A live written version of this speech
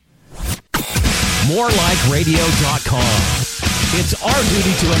morelikeradio.com. It's our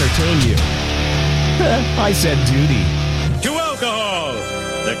duty to entertain you. I said duty. To alcohol,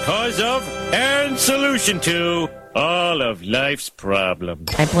 the cause of and solution to all of life's problems.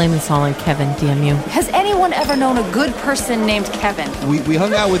 I blame this all on Kevin, damn you. Has anyone ever known a good person named Kevin? We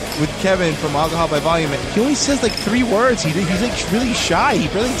hung out with Kevin from Alcohol by Volume, and he only says like 3 words. He's like really shy. He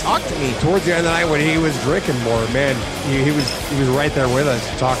barely talked to me. Towards the end of the night when he was drinking more, man, he was right there with us,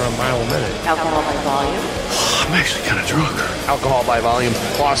 talking a mile a minute. Alcohol by Volume? I'm actually kind of drunk. Alcohol by Volume,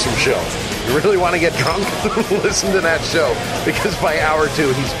 awesome show. You really want to get drunk? Listen to that show, because by hour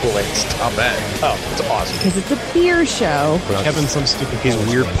 2, he's blitzed. I'll bet. Oh, it's awesome. Because it's a beer show. Kevin's some stupid, he's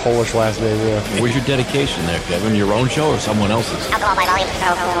weird Polish last name, yeah. Where's your dedication there, Kevin? Your own show or someone else's? Alcohol by Volume.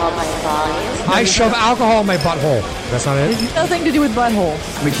 Alcohol by Volume. I shove alcohol in my butthole. That's not it? It's nothing to do with butthole.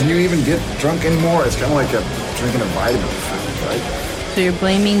 I mean, can you even get drunk anymore? It's kind of like drinking a vitamin food, right? So you're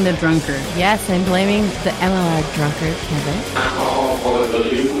blaming the drunkard. Yes, I'm blaming the MLR drunkard, Kevin.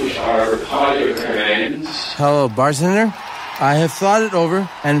 Hello, bartender. I have thought it over,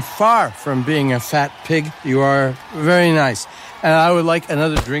 and far from being a fat pig, you are very nice. And I would like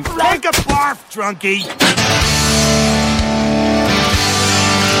another drink. Take a barf, drunkie!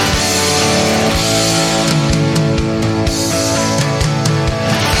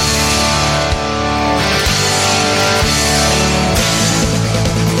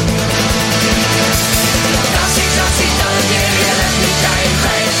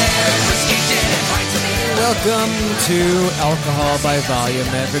 Welcome to Alcohol by Volume,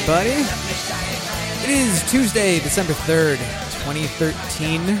 everybody. It is Tuesday, December 3rd,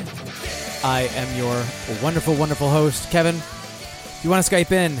 2013. I am your wonderful, wonderful host, Kevin. If you want to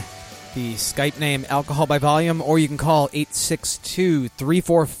Skype in, the Skype name Alcohol by Volume, or you can call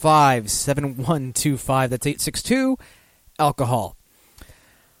 862-345-7125. That's 862-ALCOHOL.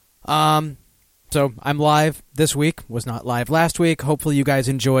 So I'm live this week. Was not live last week. Hopefully you guys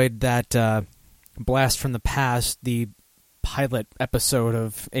enjoyed that blast from the past, the pilot episode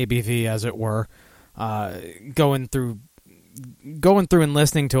of ABV, as it were. Going through and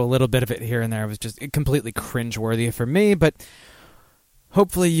listening to a little bit of it here and there was just completely cringeworthy for me, but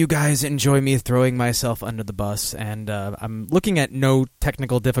hopefully you guys enjoy me throwing myself under the bus, and I'm looking at no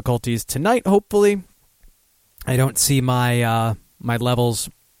technical difficulties tonight, hopefully. I don't see my my levels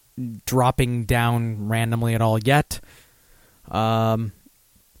dropping down randomly at all yet.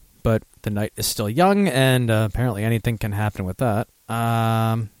 But the night is still young, and apparently anything can happen with that.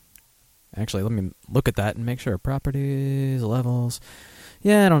 Actually, let me look at that and make sure. Properties, levels.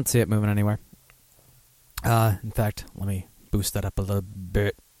 Yeah, I don't see it moving anywhere. In fact, let me boost that up a little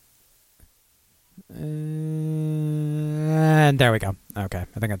bit. And there we go. Okay,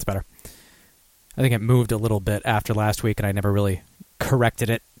 I think that's better. I think it moved a little bit after last week, and I never really corrected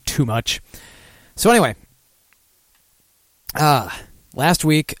it too much. So anyway, last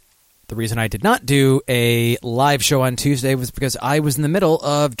week, the reason I did not do a live show on Tuesday was because I was in the middle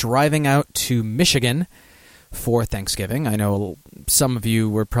of driving out to Michigan for Thanksgiving. I know some of you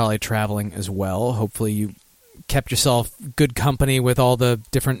were probably traveling as well. Hopefully you kept yourself good company with all the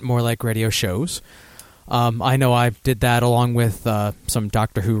different More Like Radio shows. I know I did that along with some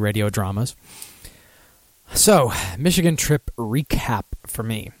Doctor Who radio dramas. So, Michigan trip recap for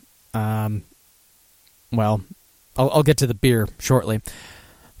me. Well, I'll get to the beer shortly.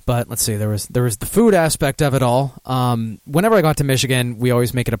 But let's see, there was the food aspect of it all. Whenever I got to Michigan, we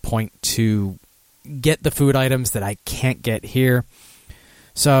always make it a point to get the food items that I can't get here.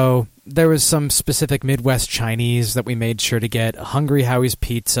 So there was some specific Midwest Chinese that we made sure to get. Hungry Howie's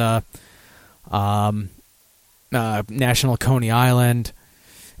Pizza, National Coney Island,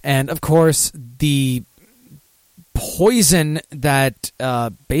 and of course the poison that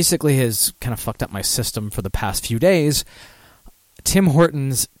basically has kind of fucked up my system for the past few days, Tim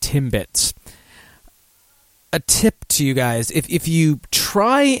Hortons Timbits. A tip to you guys, if you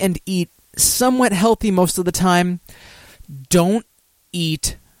try and eat somewhat healthy most of the time, don't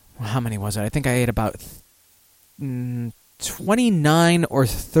eat, how many was it? I think I ate about 29 or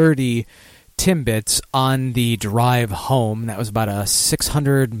 30 Timbits on the drive home. That was about a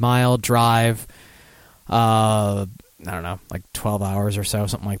 600-mile drive. I don't know, like 12 hours or so,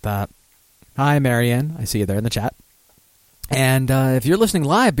 something like that. Hi, Marianne. I see you there in the chat. And if you're listening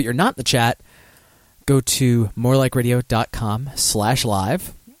live but you're not in the chat, go to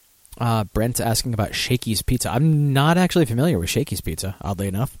morelikeradio.com/live. Brent's asking about Shakey's Pizza. I'm not actually familiar with Shakey's Pizza, oddly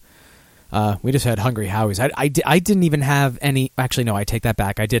enough. We just had Hungry Howie's. I didn't even have any... Actually, no, I take that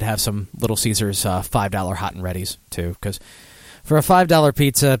back. I did have some Little Caesars $5 hot and readies, too, because for a $5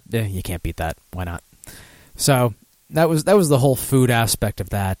 pizza, you can't beat that. Why not? So, that was the whole food aspect of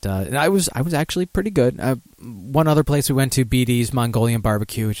that. And I was actually pretty good. One other place we went to, BD's Mongolian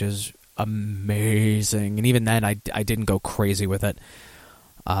Barbecue, which is amazing, and even then I didn't go crazy with it.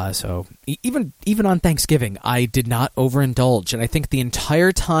 So even on Thanksgiving, I did not overindulge, and I think the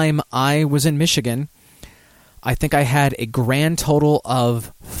entire time I was in Michigan, I think I had a grand total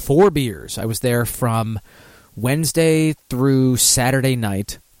of 4 beers. I was there from Wednesday through Saturday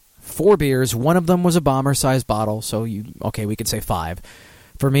night. 4 beers. One of them was a bomber-sized bottle, so we could say 5.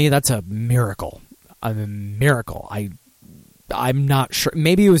 For me, that's a miracle. A miracle. I'm not sure.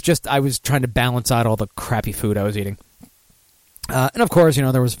 Maybe it was just I was trying to balance out all the crappy food I was eating. And of course,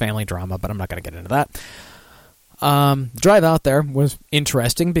 there was family drama, but I'm not going to get into that. Drive out there was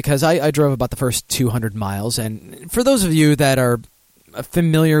interesting because I drove about the first 200 miles. And for those of you that are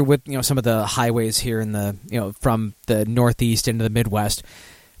familiar with, some of the highways here in the, from the Northeast into the Midwest,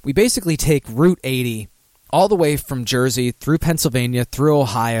 we basically take Route 80 all the way from Jersey through Pennsylvania, through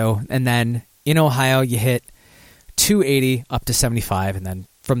Ohio, and then in Ohio you hit 280 up to 75, and then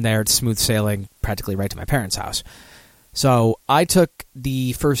from there it's smooth sailing practically right to my parents' house. So I took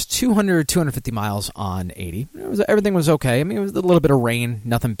the first 250 miles on 80. Everything was okay. I mean, it was a little bit of rain,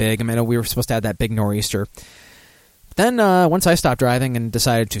 nothing big. I mean, we were supposed to have that big nor'easter. Then once I stopped driving and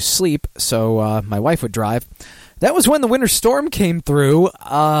decided to sleep so my wife would drive, that was when the winter storm came through,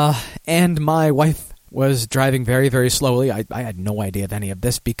 and my wife was driving very, very slowly. I had no idea of any of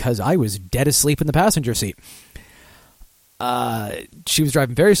this because I was dead asleep in the passenger seat. She was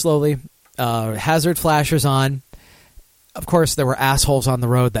driving very slowly, hazard flashers on. Of course, there were assholes on the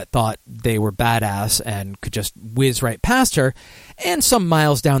road that thought they were badass and could just whiz right past her, and some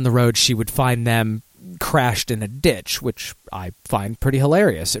miles down the road she would find them crashed in a ditch, which I find pretty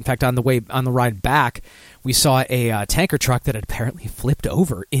hilarious. In fact, on the ride back, we saw a tanker truck that had apparently flipped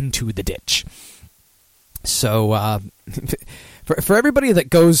over into the ditch. So, for everybody that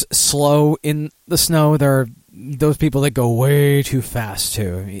goes slow in the snow, there are those people that go way too fast,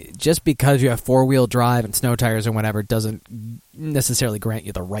 too. Just because you have four-wheel drive and snow tires or whatever doesn't necessarily grant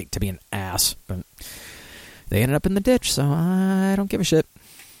you the right to be an ass. But they ended up in the ditch, so I don't give a shit.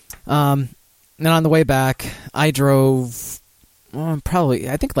 And on the way back, I drove I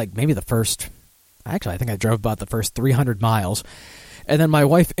think I drove about the first 300 miles. And then my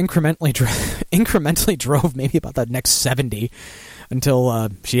wife incrementally drove maybe about the next 70 until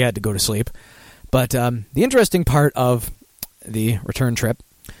she had to go to sleep. But the interesting part of the return trip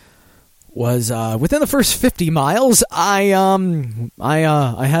was within the first 50 miles, I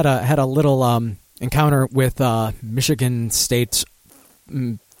had a little encounter with Michigan State's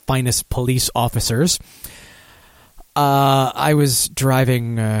finest police officers. I was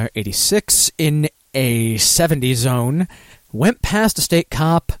driving 86 in a 70 zone, went past a state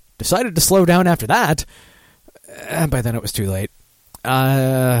cop, decided to slow down after that, and by then it was too late.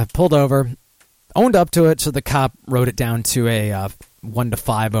 Pulled over, owned up to it, so the cop wrote it down to a 1 to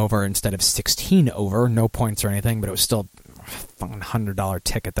 5 over instead of 16 over. No points or anything, but it was still a $100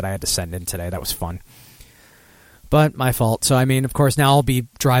 ticket that I had to send in today. That was fun. But my fault. So, I mean, of course, now I'll be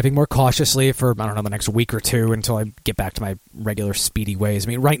driving more cautiously for, the next week or two until I get back to my regular speedy ways. I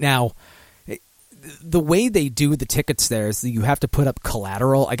mean, right now, the way they do the tickets there is that you have to put up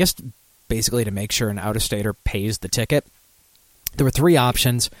collateral, I guess, basically to make sure an out-of-stater pays the ticket. There were 3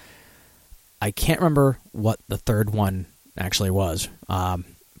 options. I can't remember what the third one actually was.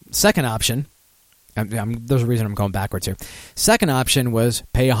 Second option, there's a reason I'm going backwards here. Second option was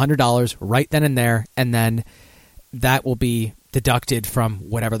pay $100 right then and there, and then that will be deducted from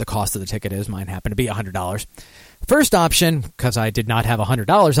whatever the cost of the ticket is. Mine happened to be $100. First option, because I did not have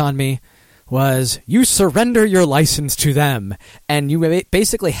 $100 on me, was you surrender your license to them, and you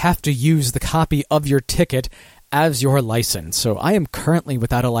basically have to use the copy of your ticket as your license. So I am currently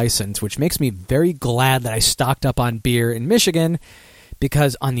without a license, which makes me very glad that I stocked up on beer in Michigan,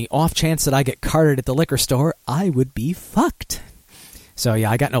 because on the off chance that I get carded at the liquor store, I would be fucked. So yeah,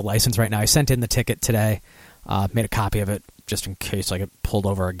 I got no license right now. I sent in the ticket today, made a copy of it just in case I get pulled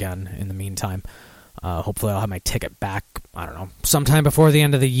over again in the meantime. Hopefully I'll have my ticket back, I don't know, sometime before the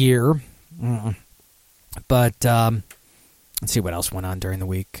end of the year. But let's see what else went on during the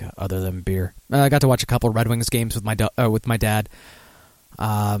week other than beer. I got to watch a couple Red Wings games with my dad.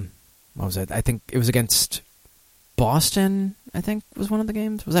 What was it? I think it was against Boston, I think was one of the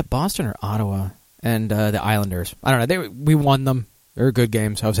games. Was that Boston or Ottawa? And the Islanders. I don't know. We won them. They were good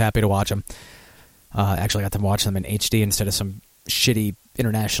games. I was happy to watch them. Actually got to watch them in HD instead of some shitty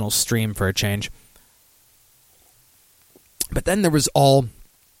international stream for a change. But then there was all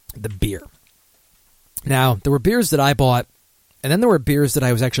the beer. Now, there were beers that I bought And then there were beers that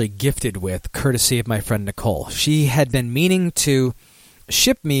I was actually gifted with, courtesy of my friend Nicole. She had been meaning to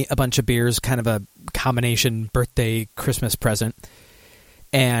ship me a bunch of beers, kind of a combination birthday, Christmas present.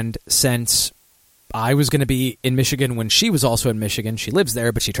 And since I was going to be in Michigan when she was also in Michigan, she lives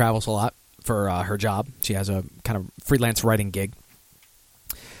there, but she travels a lot for her job. She has a kind of freelance writing gig.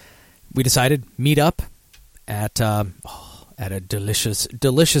 We decided meet up at a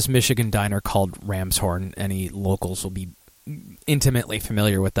delicious Michigan diner called Ramshorn. Any locals will be intimately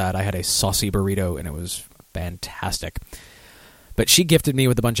familiar with that. I had a saucy burrito, and it was fantastic. But she gifted me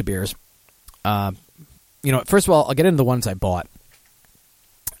with a bunch of beers. First of all, I'll get into the ones I bought.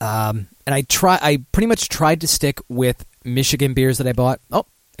 And I pretty much tried to stick with Michigan beers that I bought. Oh,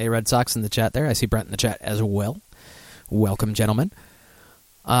 a Red Sox in the chat there. I see Brent in the chat as well. Welcome, gentlemen.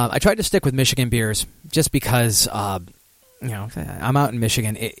 I tried to stick with Michigan beers just because, I'm out in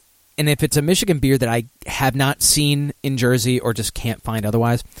Michigan. And if it's a Michigan beer that I have not seen in Jersey or just can't find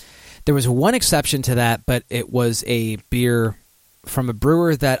otherwise, there was one exception to that, but it was a beer from a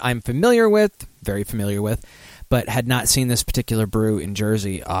brewer that I'm very familiar with, but had not seen this particular brew in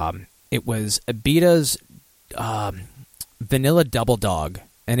Jersey. It was Abita's Vanilla Double Dog,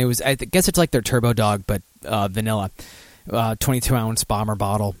 and it was, I guess it's like their Turbo Dog, but vanilla. 22-ounce bomber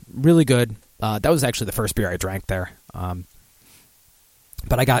bottle. Really good. That was actually the first beer I drank there.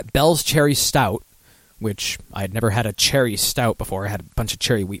 But I got Bell's Cherry Stout, which I had never had a cherry stout before. I had a bunch of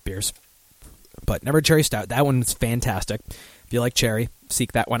cherry wheat beers, but never cherry stout. That one's fantastic. If you like cherry,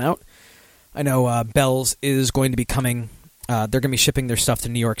 seek that one out. I know Bell's is going to be coming. They're going to be shipping their stuff to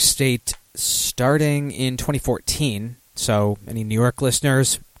New York State starting in 2014. So any New York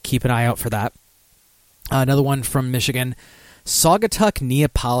listeners, keep an eye out for that. Another one from Michigan, Saugatuck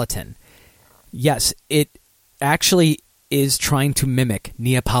Neapolitan. Yes, it actually is trying to mimic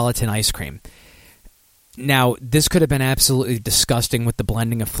Neapolitan ice cream. Now, this could have been absolutely disgusting with the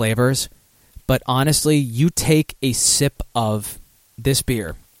blending of flavors, but honestly, you take a sip of this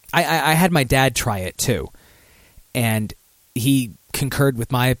beer. I had my dad try it too, and he concurred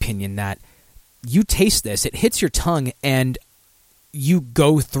with my opinion that you taste this, it hits your tongue, and you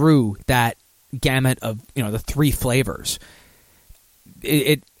go through that gamut of the three flavors.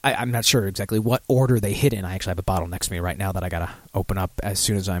 I'm not sure exactly what order they hit in. I actually have a bottle next to me right now that I gotta open up as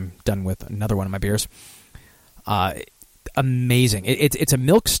soon as I'm done with another one of my beers. Amazing. It's a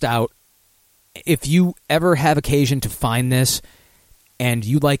milk stout. If you ever have occasion to find this and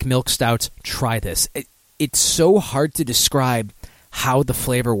you like milk stouts, try this. It's so hard to describe how the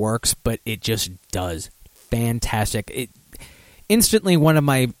flavor works, but it just does. Fantastic. Instantly one of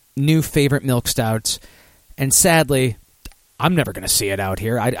my new favorite milk stouts, and sadly, I'm never going to see it out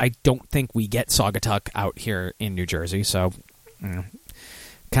here. I don't think we get Saugatuck out here in New Jersey, so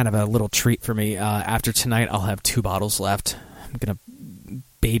kind of a little treat for me. After tonight, I'll have 2 bottles left. I'm going to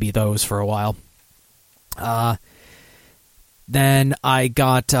baby those for a while. Then I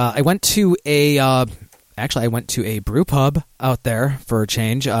went to a brew pub out there for a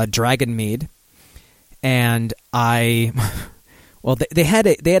change, Dragon Mead, and they had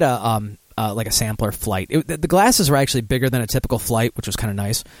a like a sampler flight. The glasses were actually bigger than a typical flight, which was kind of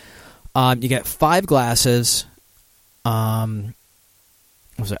nice. You get 5 glasses. What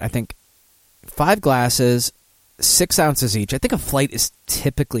was it? I think 5 glasses, 6 ounces each. I think a flight is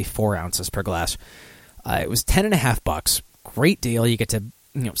typically 4 ounces per glass. It was $10.50. Great deal. You get to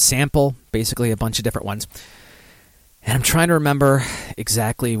sample basically a bunch of different ones. And I'm trying to remember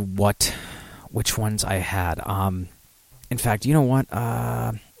exactly which ones I had. In fact, you know what?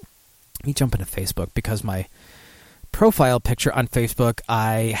 Let me jump into Facebook, because my profile picture on Facebook,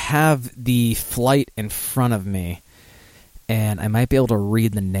 I have the flight in front of me, and I might be able to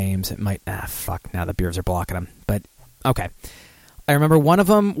read the names. It might... now the beers are blocking them. But, okay. I remember one of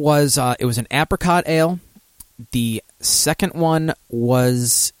them was... it was an apricot ale. The second one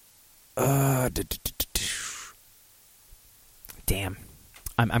was... Damn.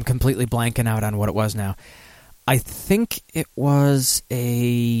 I'm completely blanking out on what it was now. I think it was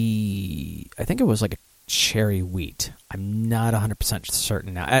like a cherry wheat. I'm not 100%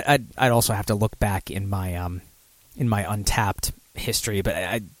 certain now. I'd also have to look back in my Untapped history, but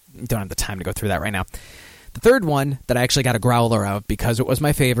I don't have the time to go through that right now. The third one that I actually got a growler of because it was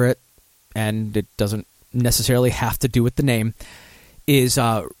my favorite, and it doesn't necessarily have to do with the name, is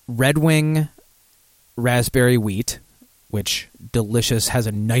Red Wing Raspberry Wheat, which delicious, has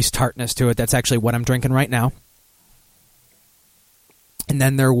a nice tartness to it. That's actually what I'm drinking right now. And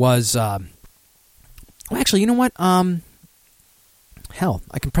then there was, actually, you know what? Hell,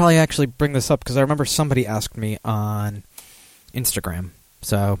 I can probably actually bring this up because I remember somebody asked me on Instagram.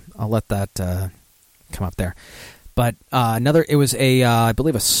 So I'll let that come up there. But it was I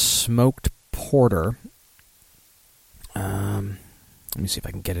believe a smoked porter. Let me see if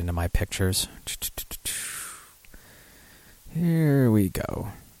I can get into my pictures. Here we go.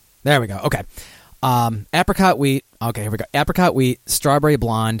 There we go. Okay. Apricot wheat. Okay, here we go. Apricot wheat, strawberry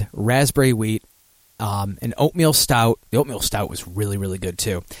blonde, raspberry wheat, an oatmeal stout. The oatmeal stout was really, really good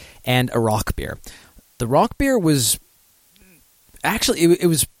too. And a rock beer. The rock beer was actually, it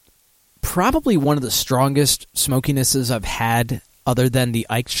was probably one of the strongest smokinesses I've had other than the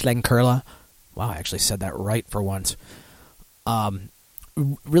Eichschlenkerla. Wow, I actually said that right for once.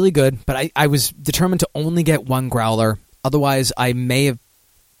 Really good, but I was determined to only get one growler. Otherwise, I may have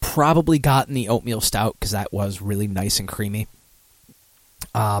probably gotten the oatmeal stout because that was really nice and creamy.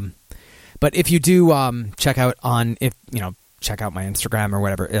 But if you do check out my Instagram or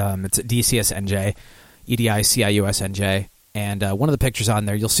whatever, it's at DCSNJ, EDICIUSNJ. And one of the pictures on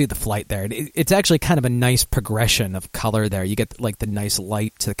there, you'll see the flight there. It's actually kind of a nice progression of color there. You get like the nice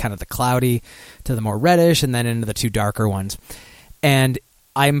light to kind of the cloudy, to the more reddish, and then into the two darker ones. And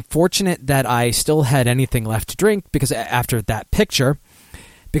I'm fortunate that I still had anything left to drink because after that picture,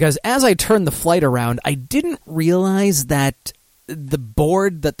 because as I turned the flight around, I didn't realize that the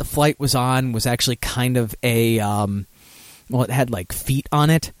board that the flight was on was actually kind of it had like feet on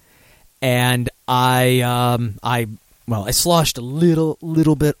it. And I sloshed a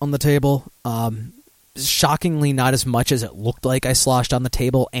little bit on the table. Shockingly, not as much as it looked like I sloshed on the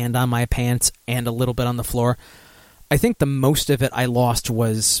table and on my pants and a little bit on the floor. I think the most of it I lost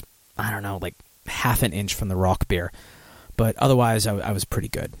was, I don't know, like half an inch from the rock beer. But otherwise, I was pretty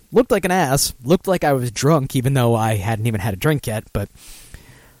good. Looked like an ass. Looked like I was drunk, even though I hadn't even had a drink yet. But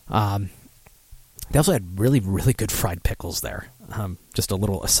they also had really, really good fried pickles there. Just a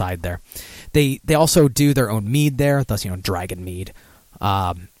little aside there. They also do their own mead there. Thus, dragon mead.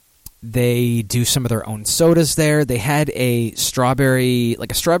 They do some of their own sodas there. They had a strawberry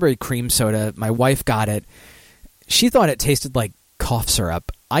cream soda. My wife got it. She thought it tasted like cough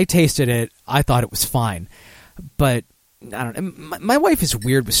syrup. I tasted it. I thought it was fine. But I don't know. My wife is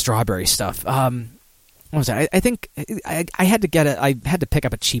weird with strawberry stuff. What was that? I think I had to get it. I had to pick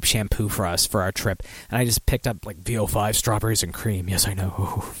up a cheap shampoo for us for our trip, and I just picked up like VO5 strawberries and cream. Yes, I know,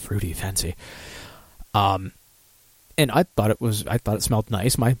 ooh, fruity, fancy. And I thought it smelled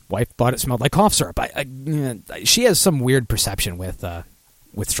nice. My wife thought it smelled like cough syrup. She has some weird perception with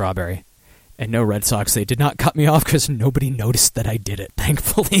strawberry. And no, Red Sox, they did not cut me off because nobody noticed that I did it,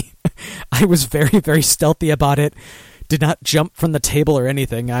 thankfully. I was very, very stealthy about it. Did not jump from the table or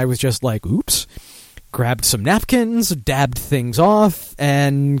anything. I was just like, oops. Grabbed some napkins, dabbed things off,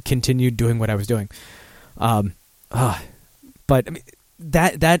 and continued doing what I was doing. But I mean,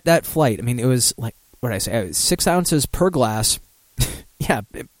 that flight, I mean, it was like, what did I say? It was 6 ounces per glass. Yeah,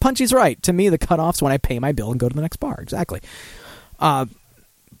 Punchy's right. To me, the cutoff's when I pay my bill and go to the next bar. Exactly.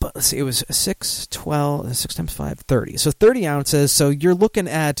 But let's see, it was 6 times 5, 30. So 30 ounces. So you're looking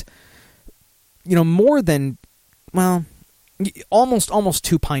at, more than, almost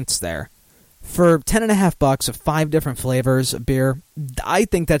 2 pints there. For $10.50 of 5 different flavors of beer, I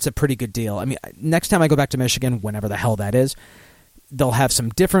think that's a pretty good deal. I mean, next time I go back to Michigan, whenever the hell that is, they'll have some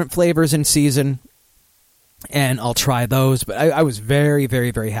different flavors in season, and I'll try those. But I was very, very,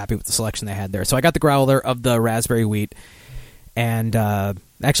 very happy with the selection they had there. So I got the growler of the raspberry wheat, and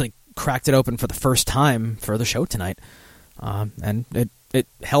actually cracked it open for the first time for the show tonight. And it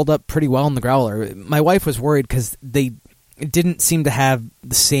held up pretty well in the growler. My wife was worried because it didn't seem to have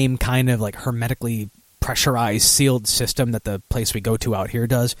the same kind of like hermetically pressurized, sealed system that the place we go to out here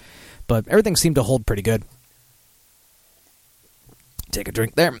does. But everything seemed to hold pretty good. Take a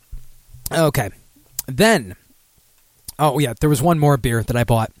drink there. Okay. Then, there was one more beer that I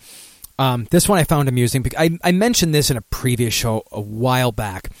bought. This one I found amusing. I mentioned this in a previous show a while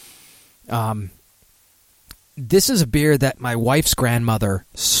back. This is a beer that my wife's grandmother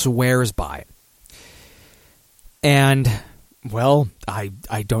swears by. And, well, I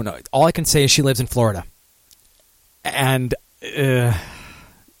don't know. All I can say is she lives in Florida. And, I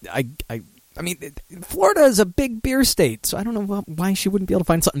mean, Florida is a big beer state, so I don't know why she wouldn't be able to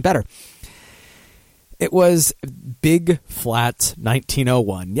find something better. It was Big Flats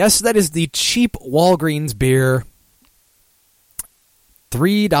 1901. Yes, that is the cheap Walgreens beer.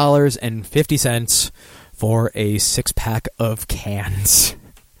 $3.50 for a 6-pack of cans.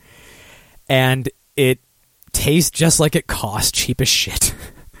 And it tastes just like it cost, cheap as shit.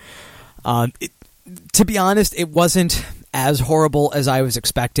 To be honest, it wasn't as horrible as I was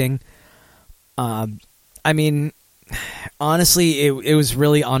expecting. I mean, honestly, it was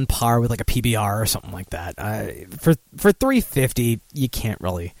really on par with like a PBR or something like that. For $3.50, you can't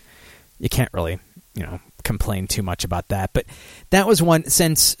really, complain too much about that. But that was one,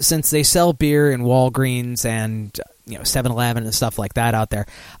 since they sell beer in Walgreens and 7-Eleven and stuff like that out there,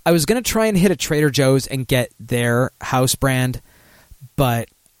 I was going to try and hit a Trader Joe's and get their house brand, but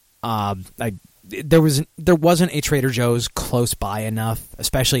there wasn't a Trader Joe's close by enough,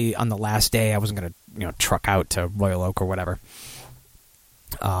 especially on the last day. I wasn't going to truck out to Royal Oak or whatever.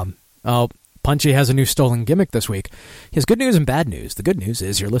 Punchy has a new stolen gimmick this week. He has good news and bad news. The good news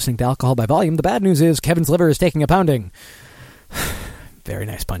is you're listening to Alcohol by Volume. The bad news is Kevin's liver is taking a pounding. Very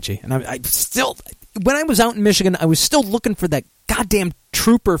nice, Punchy. And I still, when I was out in Michigan, I was still looking for that goddamn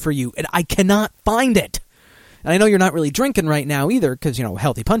trooper for you, and I cannot find it. And I know you're not really drinking right now either, because,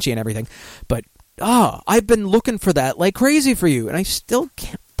 healthy Punchy and everything. But, I've been looking for that like crazy for you, and I still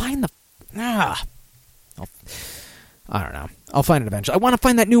can't find the... I don't know. I'll find it eventually. I want to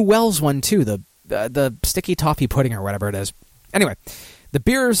find that new Wells one, too, the sticky toffee pudding or whatever it is. Anyway, the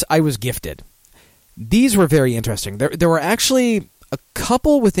beers I was gifted. These were very interesting. There were actually a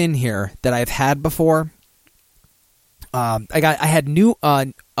couple within here that I've had before. I had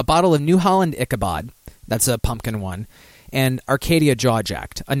a bottle of New Holland Ichabod. That's a pumpkin one. And Arcadia Jaw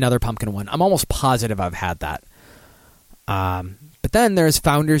Jacked, another pumpkin one. I'm almost positive I've had that. But then there's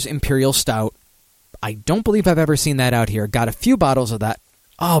Founders Imperial Stout. I don't believe I've ever seen that out here. Got a few bottles of that.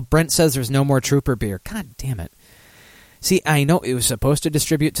 Oh, Brent says there's no more Trooper beer. God damn it. See, I know it was supposed to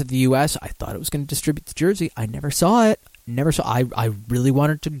distribute to the U.S. I thought it was going to distribute to Jersey. I never saw it. I really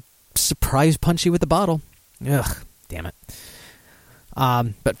wanted to surprise Punchy with the bottle. Ugh, damn it.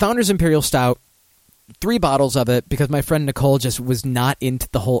 But Founders Imperial Stout, 3 bottles of it, because my friend Nicole just was not into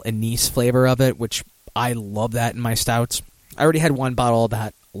the whole anise flavor of it, which I love that in my stouts. I already had 1 bottle of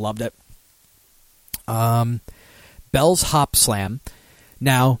that. Loved it. Bell's Hop Slam.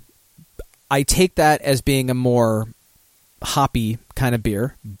 Now, I take that as being a more hoppy kind of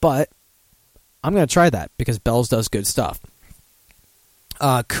beer, but I'm going to try that because Bell's does good stuff.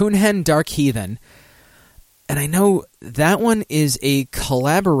 Coonhen Dark Heathen. And I know that one is a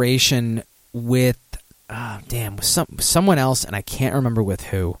collaboration with someone else, and I can't remember with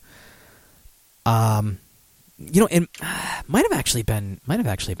who. It might have actually been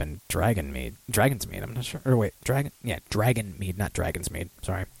Dragon's Mead. I'm not sure. Or wait, Dragon Mead, not Dragon's Mead.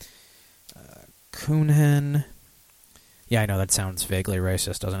 Sorry. Coonhen. Yeah, I know that sounds vaguely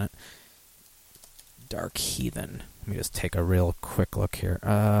racist, doesn't it? Dark Heathen. Let me just take a real quick look here.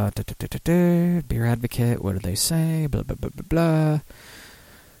 Beer Advocate. What do they say? Blah blah blah blah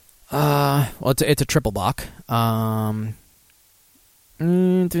blah. Well, it's a triple bock.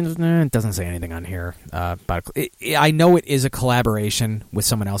 It doesn't say anything on here. But I know it is a collaboration with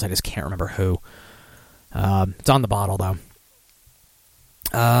someone else. I just can't remember who. It's on the bottle, though.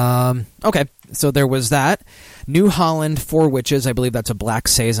 Okay, so there was that. New Holland Four Witches. I believe that's a black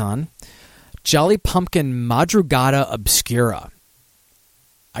saison. Jolly Pumpkin Madrugada Obscura.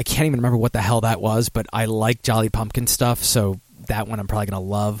 I can't even remember what the hell that was, but I like Jolly Pumpkin stuff, so that one I'm probably going to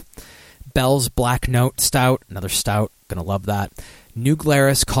love. Bell's Black Note Stout. Another stout. Going to love that. New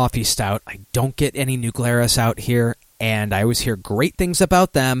Glarus Coffee Stout. I don't get any New Glarus out here, and I always hear great things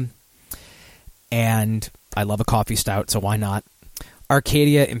about them. And I love a coffee stout, so why not?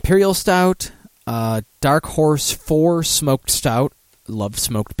 Arcadia Imperial Stout. Dark Horse 4 Smoked Stout. Love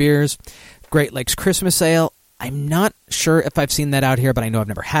smoked beers. Great Lakes Christmas Ale. I'm not sure if I've seen that out here, but I know I've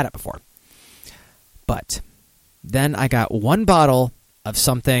never had it before. But then I got 1 bottle of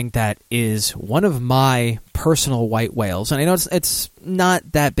something that is one of my personal white whales. And I know it's not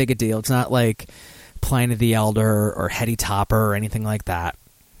that big a deal. It's not like Pliny the Elder or Hetty Topper or anything like that.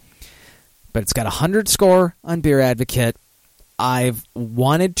 But it's got 100 score on Beer Advocate. I've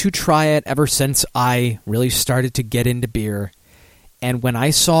wanted to try it ever since I really started to get into beer. And when I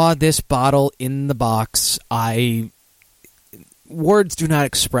saw this bottle in the box, words do not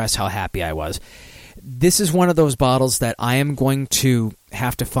express how happy I was. This is one of those bottles that I am going to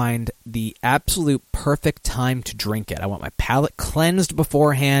have to find the absolute perfect time to drink it. I want my palate cleansed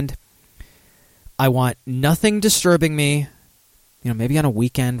beforehand. I want nothing disturbing me. Maybe on a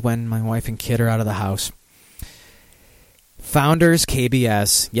weekend when my wife and kid are out of the house. Founders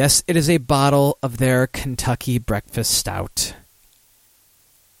KBS. Yes, it is a bottle of their Kentucky Breakfast Stout.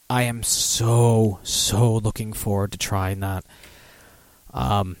 I am so looking forward to trying that.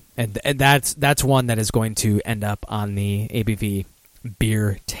 And that's one that is going to end up on the ABV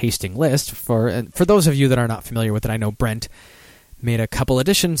beer tasting list. For those of you that are not familiar with it, I know Brent made a couple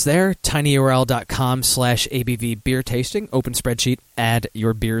additions there. tinyurl.com/ABV beer tasting. Open spreadsheet. Add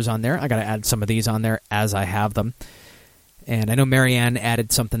your beers on there. I got to add some of these on there as I have them. And I know Marianne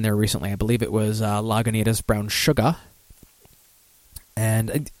added something there recently. I believe it was Lagunitas Brown Sugar.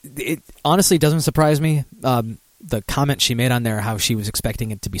 And it honestly doesn't surprise me. The comment she made on there, how she was expecting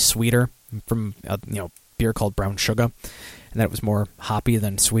it to be sweeter from a beer called Brown Sugar, and that it was more hoppy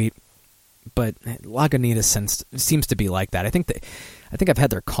than sweet. But Lagunitas seems to be like that. I think I've had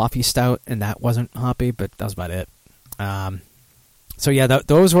their coffee stout, and that wasn't hoppy, but that was about it. So yeah,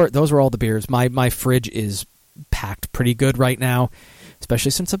 those were all the beers. My fridge is packed pretty good right now,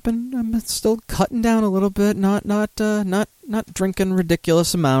 especially since I'm still cutting down a little bit, not drinking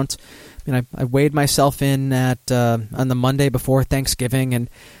ridiculous amounts. I mean, I weighed myself in on the Monday before Thanksgiving, and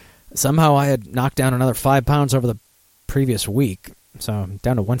somehow I had knocked down another 5 pounds over the previous week. So I'm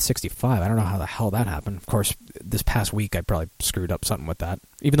down to 165. I don't know how the hell that happened. Of course, this past week I probably screwed up something with that.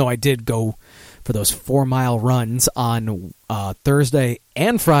 Even though I did go for those 4-mile runs on Thursday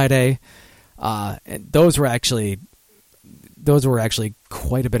and Friday, and those were actually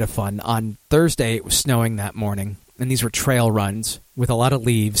quite a bit of fun. On Thursday, it was snowing that morning, and these were trail runs with a lot of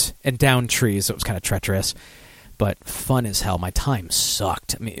leaves and down trees, so it was kind of treacherous, but fun as hell. My time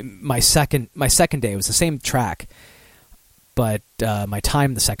sucked. I mean, my second day was the same track, but my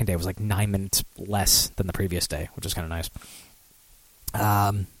time the second day was like 9 minutes less than the previous day, which is kind of nice.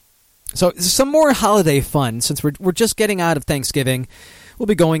 So some more holiday fun. Since we're just getting out of Thanksgiving, we'll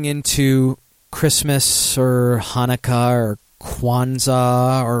be going into Christmas or Hanukkah or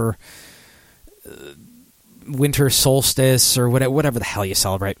Kwanzaa or winter solstice or whatever the hell you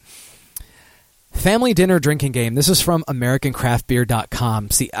celebrate. Family dinner drinking game. This is from AmericanCraftBeer.com.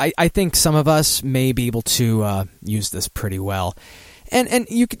 See, I think some of us may be able to use this pretty well, and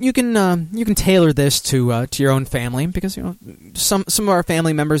you can tailor this to your own family, because some of our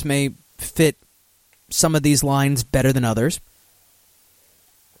family members may fit some of these lines better than others.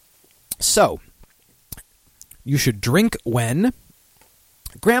 So you should drink when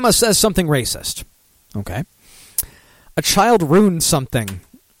Grandma says something racist. Okay. A child ruins something.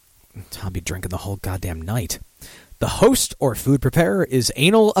 I'll be drinking the whole goddamn night. The host or food preparer is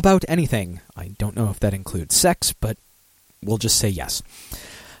anal about anything. I don't know if that includes sex, but we'll just say yes.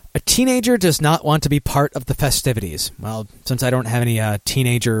 A teenager does not want to be part of the festivities. Well, since I don't have any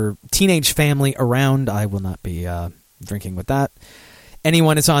teenage family around, I will not be drinking with that.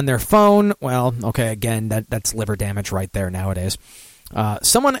 Anyone is on their phone. Well, okay, again, that's liver damage right there nowadays.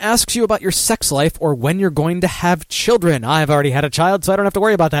 Someone asks you about your sex life or when you're going to have children. I've already had a child, so I don't have to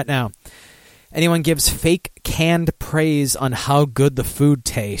worry about that now. Anyone gives fake canned praise on how good the food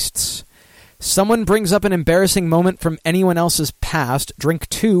tastes. Someone brings up an embarrassing moment from anyone else's past. Drink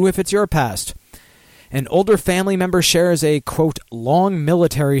two if it's your past. An older family member shares a, quote, long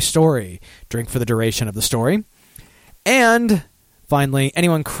military story. Drink for the duration of the story. And finally,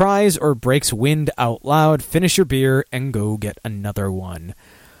 anyone cries or breaks wind out loud, finish your beer and go get another one.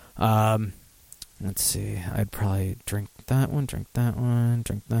 Let's see. I'd probably drink that one, drink that one,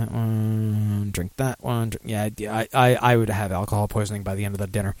 drink that one, drink that one. Yeah, I would have alcohol poisoning by the end of the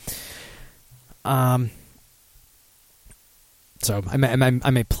dinner. So I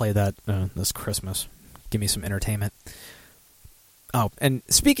may play that this Christmas. Give me some entertainment. Oh, and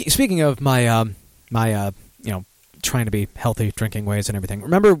speaking of my trying to be healthy, drinking ways and everything.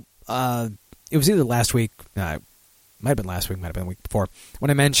 Remember, it was either last week, might have been last week, might have been the week before, when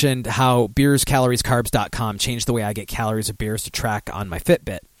I mentioned how beerscaloriescarbs.com changed the way I get calories of beers to track on my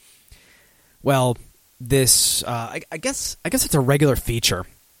Fitbit. Well, this, I guess it's a regular feature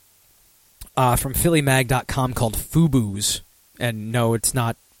from PhillyMag.com called FUBUs. And no, it's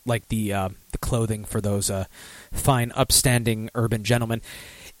not like the clothing for those fine, upstanding urban gentlemen.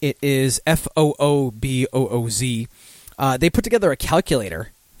 It is FOOBOOZ. They put together a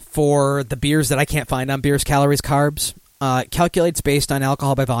calculator for the beers that I can't find on Beers, Calories, Carbs. It calculates based on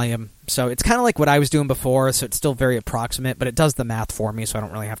alcohol by volume. So it's kind of like what I was doing before, so it's still very approximate, but it does the math for me, so I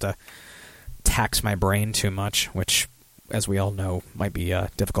don't really have to tax my brain too much, which, as we all know, might be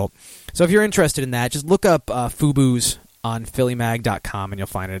difficult. So if you're interested in that, just look up FUBUs on PhillyMag.com, and you'll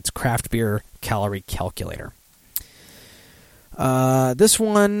find it. It's Craft Beer Calorie Calculator. This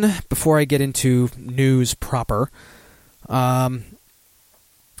one, before I get into news proper, I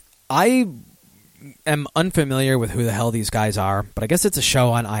am unfamiliar with who the hell these guys are, but I guess it's a show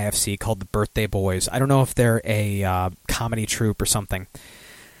on IFC called The Birthday Boys. I don't know if they're a comedy troupe or something,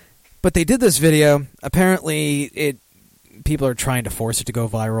 but they did this video. Apparently, people are trying to force it to go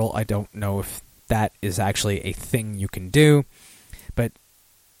viral. I don't know if that is actually a thing you can do, but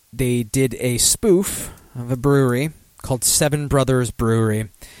they did a spoof of a brewery called Seven Brothers Brewery.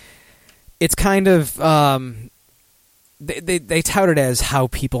 It's kind of they tout it as how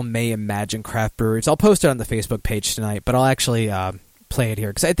people may imagine craft breweries. I'll post it on the Facebook page tonight, but I'll actually play it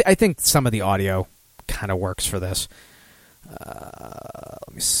here because I think some of the audio kind of works for this.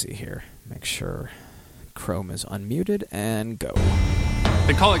 Let me see here. Make sure Chrome is unmuted and go.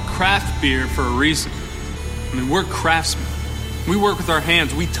 They call it craft beer for a reason. I mean, we're craftsmen. We work with our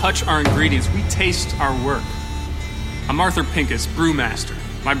hands. We touch our ingredients. We taste our work. I'm Arthur Pincus, brewmaster.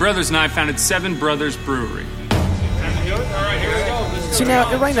 My brothers and I founded Seven Brothers Brewery. See,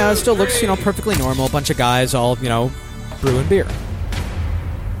 now, right now, it still looks, perfectly normal. A bunch of guys all, brewing beer.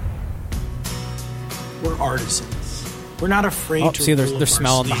 We're artisans. We're not afraid to see, they're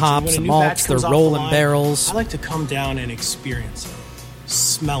smelling the hops, the malts, they're rolling barrels. I like to come down and experience it.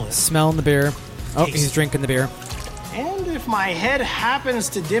 Smell it. Smelling the beer. Oh, he's drinking the beer. And if my head happens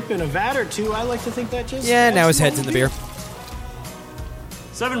to dip in a vat or two, I like to think that just... Yeah, now his head's in the beer.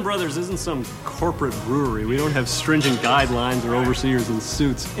 Seven Brothers isn't some corporate brewery. We don't have stringent guidelines or overseers in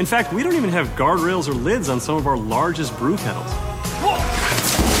suits. In fact, we don't even have guardrails or lids on some of our largest brew kettles.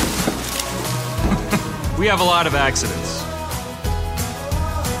 We have a lot of accidents.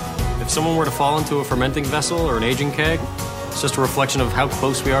 If someone were to fall into a fermenting vessel or an aging keg, it's just a reflection of how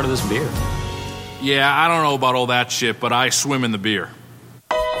close we are to this beer. Yeah, I don't know about all that shit, but I swim in the beer.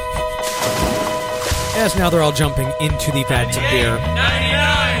 Yes, now they're all jumping into the vats of beer.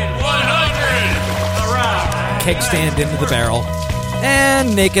 99, 100! Around. Keg stand into the barrel.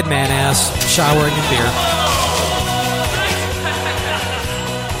 And naked man-ass showering in beer.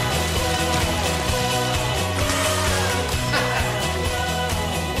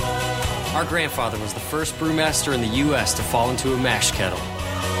 Our grandfather was the first brewmaster in the U.S. to fall into a mash kettle.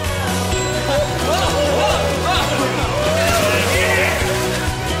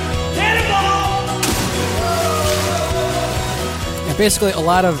 And basically, a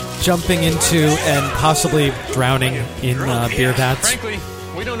lot of jumping into and possibly drowning in beer vats. Frankly,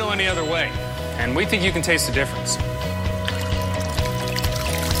 we don't know any other way, and we think you can taste the difference.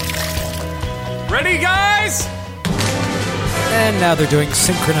 Ready, guys? And now they're doing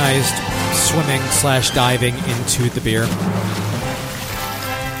synchronized swimming/diving into the beer.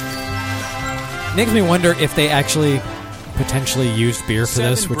 Makes me wonder if they actually potentially used beer for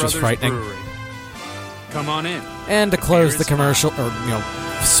this, which is frightening. Brewery. Come on in. And to close the commercial, or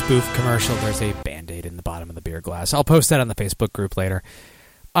spoof commercial, there's a Band-Aid in the bottom of the beer glass. I'll post that on the Facebook group later.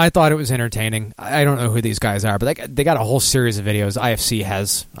 I thought it was entertaining. I don't know who these guys are, but they got a whole series of videos. IFC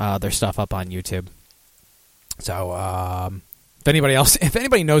has their stuff up on YouTube. So, if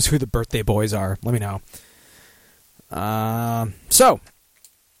anybody knows who the Birthday Boys are, let me know.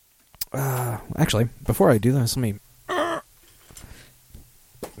 Actually, before I do this, let me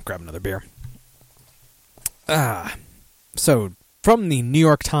grab another beer. So, from the New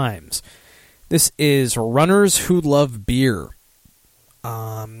York Times, this is Runners Who Love Beer.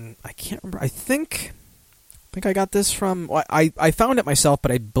 I can't remember. I think I got this from... I found it myself,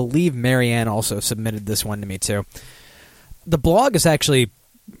 but I believe Marianne also submitted this one to me, too. The blog is actually,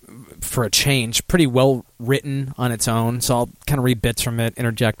 for a change, pretty well written on its own, so I'll kind of read bits from it,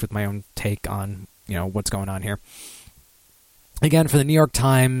 interject with my own take on, what's going on here. Again, for the New York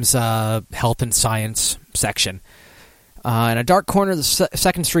Times Health and Science section. In a dark corner of the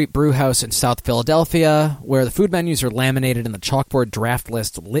 2nd Street Brew House in South Philadelphia, where the food menus are laminated in the chalkboard draft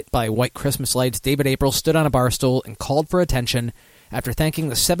list lit by white Christmas lights, David April stood on a bar stool and called for attention. After thanking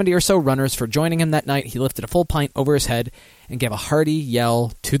the 70 or so runners for joining him that night, he lifted a full pint over his head and gave a hearty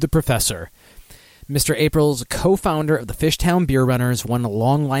yell to the professor. Mr. April's co-founder of the Fishtown Beer Runners, won a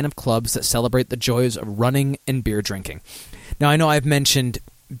long line of clubs that celebrate the joys of running and beer drinking. Now, I know I've mentioned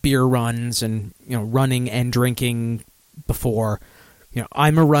beer runs and running and drinking before.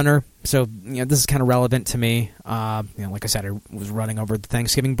 I'm a runner, so this is kind of relevant to me. Like I said, I was running over the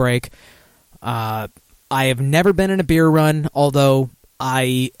Thanksgiving break. I have never been in a beer run, although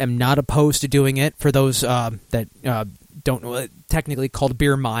I am not opposed to doing it. For those that don't know, technically called a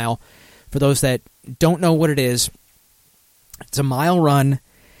beer mile. For those that don't know what it is, it's a mile run,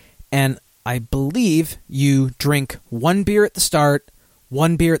 and I believe you drink one beer at the start,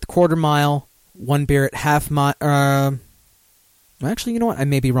 one beer at the quarter mile, one beer at half mile. Actually, you know what? I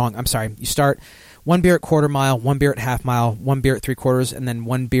may be wrong. I'm sorry. You start one beer at quarter mile, one beer at half mile, one beer at 3/4, and then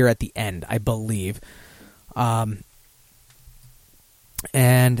one beer at the end, I believe. And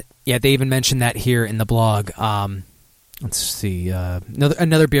yeah, they even mentioned that here in the blog. Let's see.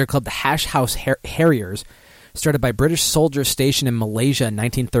 Another beer club, the Hash House Harriers, started by British soldiers stationed in Malaysia in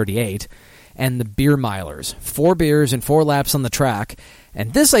 1938, and the Beer Milers. 4 beers and 4 laps on the track.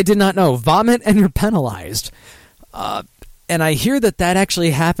 And this I did not know. Vomit and you're penalized. And I hear that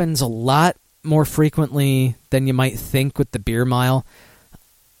actually happens a lot more frequently than you might think with the beer mile.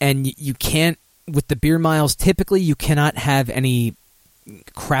 And you can't, with the beer miles, typically you cannot have any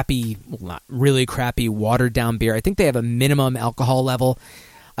crappy, well, not really crappy, watered down beer. I think they have a minimum alcohol level.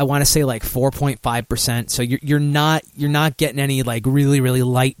 I want to say like 4.5%. So you're not getting any like really, really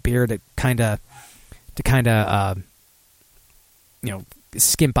light beer to kind of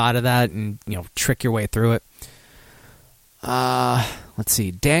skimp out of that and trick your way through it. Let's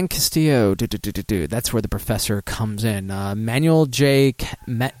see. Dan Castillo. That's where the professor comes in. Manuel J.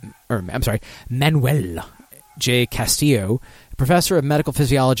 Castillo, professor of medical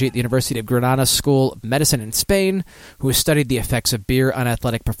physiology at the University of Granada School of Medicine in Spain, who has studied the effects of beer on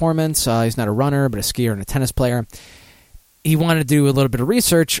athletic performance. He's not a runner, but a skier and a tennis player. He wanted to do a little bit of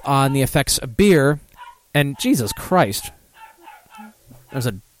research on the effects of beer, and Jesus Christ, there's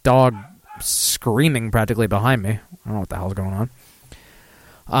a dog screaming practically behind me. I don't know what the hell's going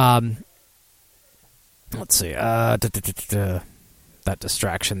on. Let's see. That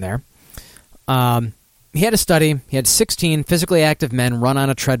distraction there. He had a study. He had 16 physically active men run on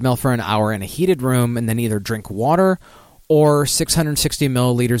a treadmill for an hour in a heated room and then either drink water or 660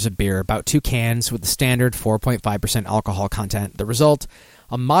 milliliters of beer, about 2 cans with the standard 4.5% alcohol content. The result,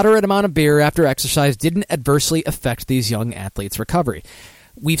 a moderate amount of beer after exercise didn't adversely affect these young athletes' recovery.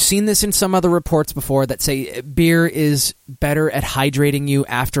 We've seen this in some other reports before that say beer is better at hydrating you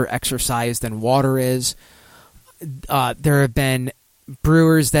after exercise than water is. There have been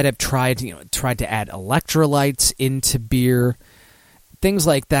brewers that have tried to add electrolytes into beer, things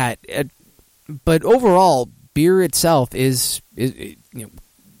like that. But overall, beer itself is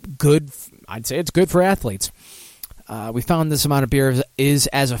good. I'd say it's good for athletes. We found this amount of beer is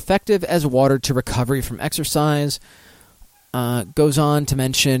as effective as water to recovery from exercise. Goes on to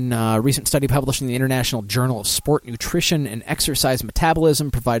mention a recent study published in the International Journal of Sport Nutrition and Exercise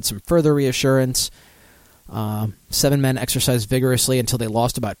Metabolism provides some further reassurance. 7 men exercised vigorously until they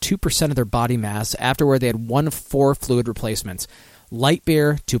lost about 2% of their body mass. Afterward, they had 1 of 4 fluid replacements. Light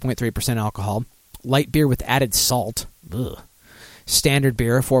beer, 2.3% alcohol. Light beer with added salt. Ugh. Standard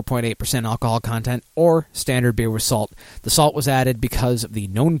beer, 4.8% alcohol content. Or standard beer with salt. The salt was added because of the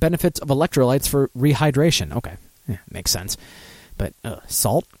known benefits of electrolytes for rehydration. Okay. Yeah, makes sense. But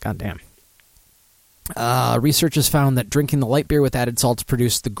salt? Goddamn. Researchers found that drinking the light beer with added salts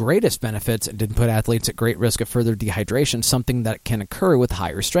produced the greatest benefits and didn't put athletes at great risk of further dehydration, something that can occur with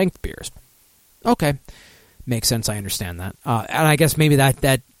higher strength beers. Okay. Makes sense. I understand that. And I guess maybe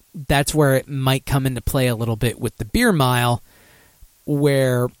that's where it might come into play a little bit with the beer mile,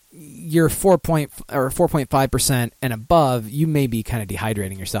 where you're 4.5% and above, you may be kind of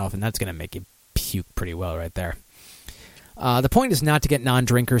dehydrating yourself, and that's going to make you puke pretty well right there. The point is not to get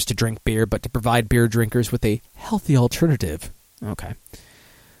non-drinkers to drink beer, but to provide beer drinkers with a healthy alternative. Okay.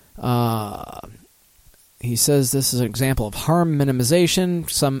 He says this is an example of harm minimization.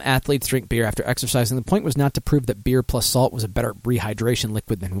 Some athletes drink beer after exercising. The point was not to prove that beer plus salt was a better rehydration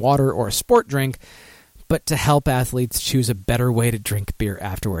liquid than water or a sport drink, but to help athletes choose a better way to drink beer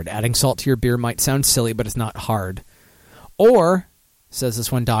afterward. Adding salt to your beer might sound silly, but it's not hard. Or, says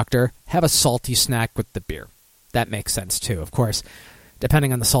this one doctor, have a salty snack with the beer. That makes sense too. Of course,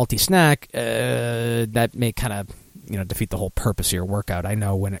 depending on the salty snack, that may kind of defeat the whole purpose of your workout. I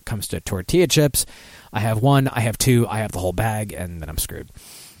know when it comes to tortilla chips, I have 1, I have 2, I have the whole bag, and then I'm screwed.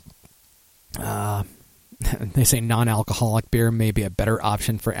 They say non-alcoholic beer may be a better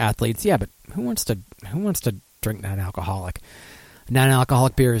option for athletes. Yeah, but who wants to drink non-alcoholic?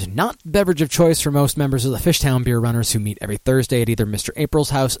 Non-alcoholic beer is not the beverage of choice for most members of the Fishtown beer runners who meet every Thursday at either Mr. April's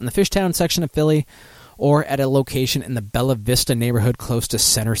house in the Fishtown section of Philly or at a location in the Bella Vista neighborhood close to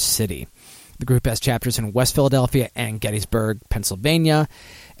Center City. The group has chapters in West Philadelphia and Gettysburg, Pennsylvania,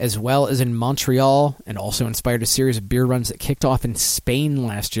 as well as in Montreal, and also inspired a series of beer runs that kicked off in Spain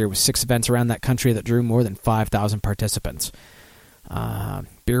last year with 6 events around that country that drew more than 5,000 participants.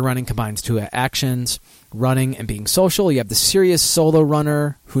 Beer running combines 2 actions, running and being social. You have the serious solo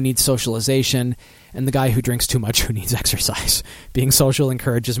runner who needs socialization, and the guy who drinks too much who needs exercise. Being social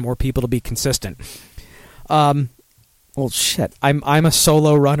encourages more people to be consistent. Well, shit. I'm a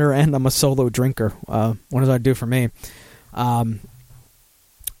solo runner and I'm a solo drinker. What does that do for me? I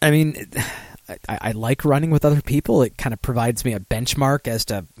mean, I like running with other people. It kind of provides me a benchmark as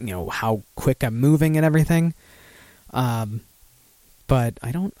to how quick I'm moving and everything. But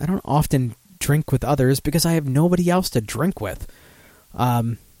I don't often drink with others because I have nobody else to drink with.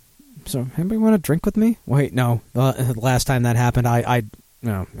 So anybody want to drink with me? Wait, no. The last time that happened, we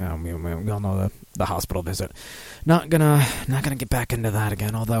all know the hospital visit. Not gonna get back into that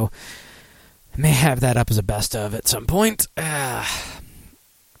again. Although I may have that up as a best of at some point.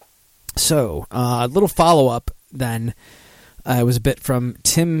 So a little follow up then. It was a bit from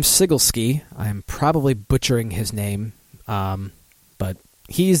Tim Sigelski. I'm probably butchering his name, but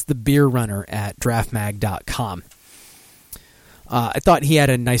He's the beer runner at draftmag.com. I thought he had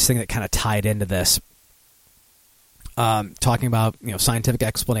a nice thing that kind of tied into this. Talking about scientific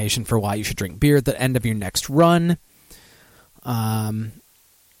explanation for why you should drink beer at the end of your next run.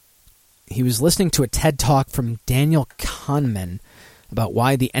 He was listening to a TED Talk from Daniel Kahneman about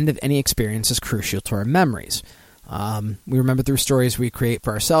why the end of any experience is crucial to our memories. We remember through stories we create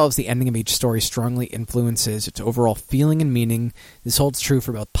for ourselves. The ending of each story strongly influences its overall feeling and meaning. This holds true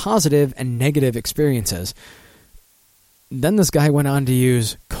for both positive and negative experiences. Then this guy went on to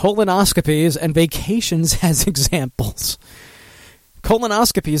use colonoscopies and vacations as examples.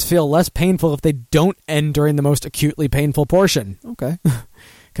 Colonoscopies feel less painful if they don't end during the most acutely painful portion. Okay.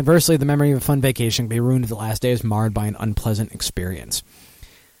 Conversely, the memory of a fun vacation can be ruined if the last day is marred by an unpleasant experience.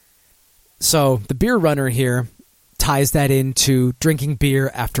 So the beer runner here ties that into drinking beer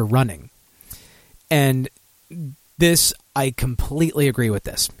after running. And this, I completely agree with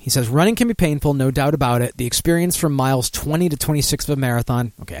this. He says, running can be painful, no doubt about it. The experience from miles 20 to 26 of a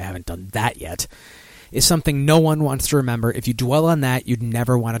marathon, okay, I haven't done that yet, is something no one wants to remember. If you dwell on that, you'd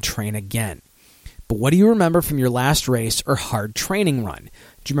never want to train again. But what do you remember from your last race or hard training run?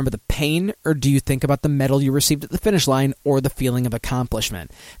 Do you remember the pain, or do you think about the medal you received at the finish line or the feeling of accomplishment?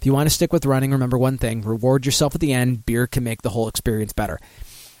 If you want to stick with running, remember one thing: reward yourself at the end. Beer can make the whole experience better.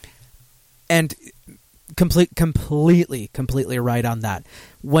 And completely right on that.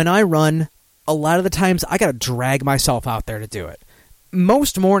 When I run, a lot of the times I got to drag myself out there to do it.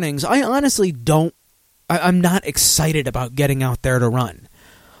 Most mornings, I honestly I'm not excited about getting out there to run.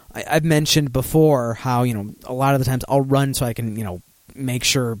 I've mentioned before how, a lot of the times I'll run so I can, make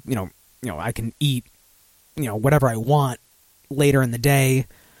sure, I can eat, whatever I want later in the day.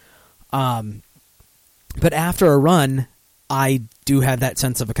 But after a run, I do have that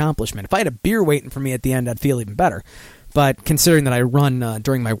sense of accomplishment. If I had a beer waiting for me at the end, I'd feel even better. But considering that I run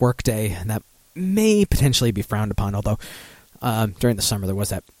during my work day, that may potentially be frowned upon, although during the summer there was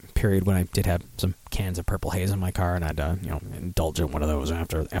that period when I did have some cans of Purple Haze in my car, and I'd indulge in one of those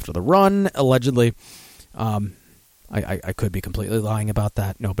after the run, allegedly. I could be completely lying about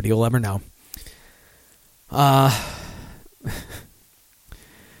that. Nobody will ever know. Let's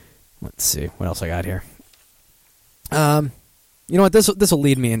see what else I got here. You know what? This will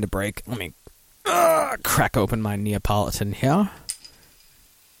lead me into break. Let me crack open my Neapolitan here.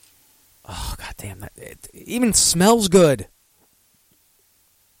 Oh, goddamn! It even smells good.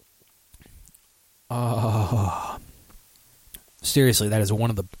 Oh, seriously, that is one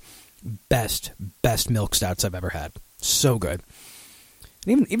of the best milk stouts I've ever had. So good.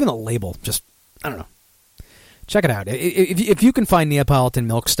 And even the label, just, I don't know. Check it out. If you can find Neapolitan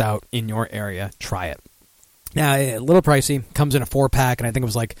milk stout in your area, try it. Now, a little pricey. Comes in a 4-pack, and I think it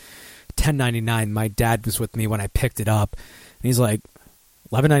was like $10.99. My dad was with me when I picked it up, and he's like,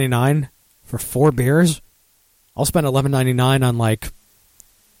 $11.99 for 4 beers? I'll spend $11.99 on like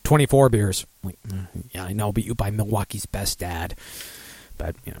 24 beers. I'm like, yeah, I know, but you buy Milwaukee's Best, Dad.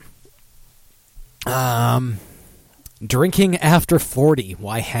 But, drinking after 40.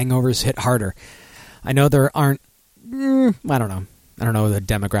 Why hangovers hit harder. I know there aren't, I don't know. I don't know the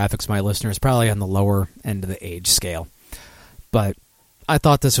demographics of my listeners, probably on the lower end of the age scale. But I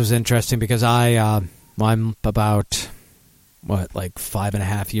thought this was interesting because I'm about, like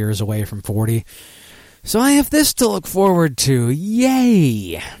 5.5 years away from 40. So I have this to look forward to.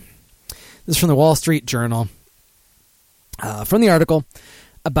 Yay! This is from the Wall Street Journal. From the article,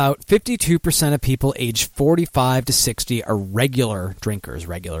 about 52% of people aged 45 to 60 are regular drinkers,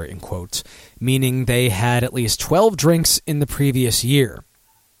 regular in quotes, meaning they had at least 12 drinks in the previous year.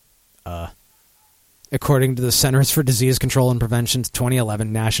 According to the Centers for Disease Control and Prevention's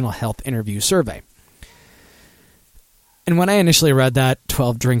 2011 National Health Interview Survey. And when I initially read that,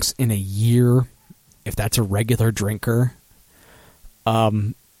 12 drinks in a year, if that's a regular drinker,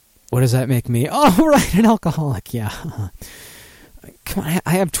 what does that make me? Oh, right, an alcoholic, yeah. Come on,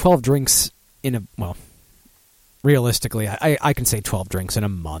 I have 12 drinks in a, well, realistically, I can say 12 drinks in a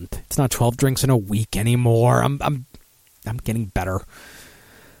month. It's not 12 drinks in a week anymore. I'm getting better.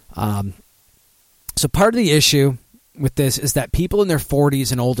 So part of the issue with this is that people in their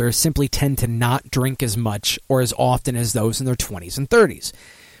 40s and older simply tend to not drink as much or as often as those in their 20s and 30s,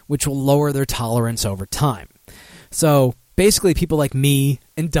 which will lower their tolerance over time. So basically people like me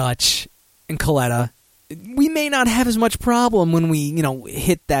and Dutch and Coletta, we may not have as much problem when we,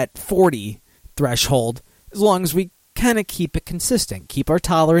 hit that 40 threshold, as long as we kind of keep it consistent, keep our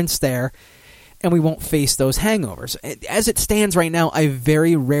tolerance there, and we won't face those hangovers. As it stands right now, I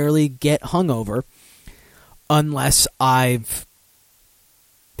very rarely get hungover unless I've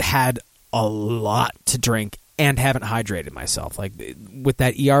had a lot to drink. and haven't hydrated myself. Like, with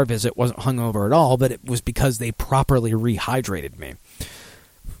that ER visit, wasn't hungover at all, but it was because they properly rehydrated me.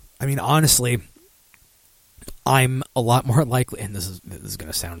 I mean, honestly, I'm a lot more likely, and this is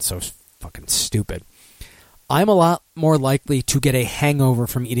going to sound so fucking stupid, I'm a lot more likely to get a hangover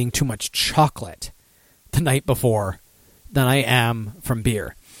from eating too much chocolate the night before than I am from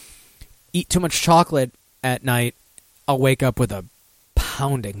beer. Eat too much chocolate at night, I'll wake up with a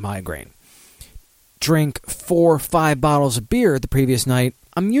pounding migraine. Drink 4 or 5 bottles of beer the previous night,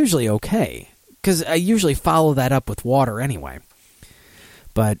 I'm usually okay, because I usually follow that up with water anyway.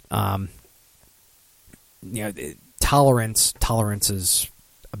 But, tolerance is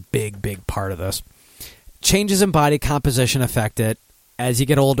a big part of this. Changes in body composition affect it. As you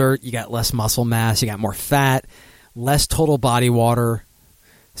get older, you got less muscle mass, you got more fat, less total body water.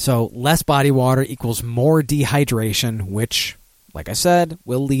 So less body water equals more dehydration, which, like I said,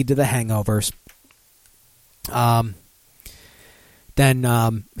 will lead to the hangovers.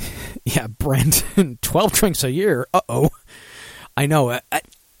 Brent, 12 drinks a year. Uh-oh. I know. I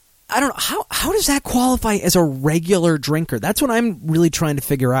don't know. How does that qualify as a regular drinker? That's what I'm really trying to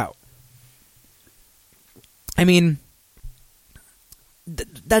figure out. I mean,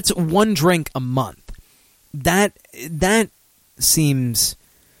 that's 1 drink a month. That seems,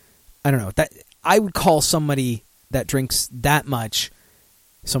 I don't know. That I would call somebody that drinks that much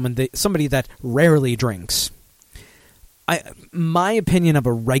somebody that rarely drinks. My opinion of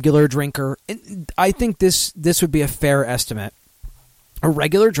a regular drinker, I think this would be a fair estimate. A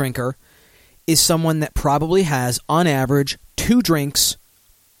regular drinker is someone that probably has, on average, 2 drinks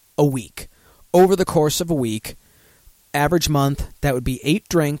a week. Over the course of a week, average month, that would be 8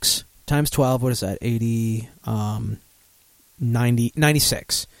 drinks times 12. What is that? 80, 90,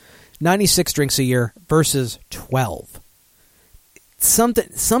 96. 96 drinks a year versus 12.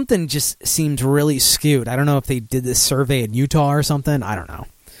 Something just seems really skewed. I don't know if they did this survey in Utah or something. I don't know.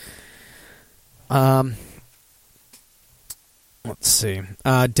 Let's see.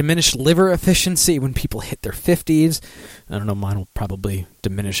 Diminished liver efficiency when people hit their 50s. I don't know. Mine will probably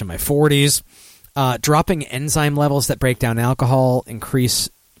diminish in my 40s. Dropping enzyme levels that break down alcohol increase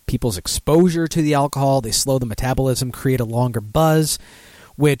people's exposure to the alcohol. They slow the metabolism, create a longer buzz,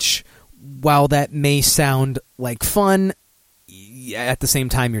 which, while that may sound like fun, at the same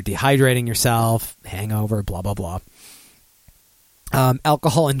time you're dehydrating yourself, hangover, blah, blah, blah.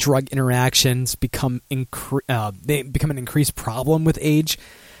 Alcohol and drug interactions become an increased problem with age.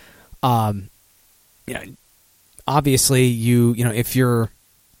 Obviously, if you're,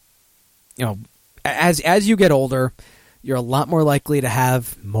 as you get older, you're a lot more likely to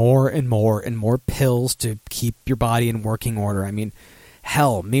have more and more pills to keep your body in working order. I mean,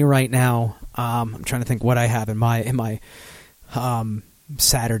 hell, me right now, I'm trying to think what I have in my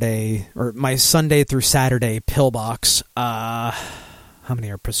Saturday, or my Sunday through Saturday pill box. How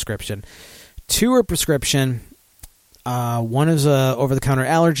many are prescription? 2 are prescription. 1 is a over-the-counter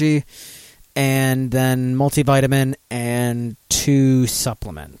allergy, and then multivitamin and 2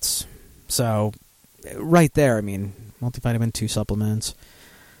 supplements. So, right there, I mean, multivitamin, 2 supplements,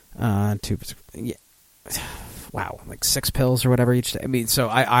 2. Yeah, wow, like 6 pills or whatever each day. I mean, so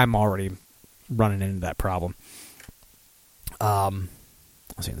I'm already running into that problem. I'll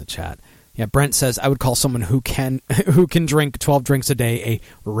see in the chat. Yeah, Brent says, I would call someone who can drink 12 drinks a day a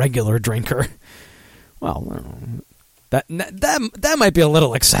regular drinker. Well, that might be a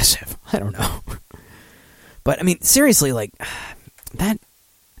little excessive. I don't know. But, I mean, seriously, like, that...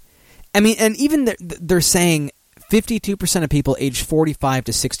 I mean, and even they're saying 52% of people aged 45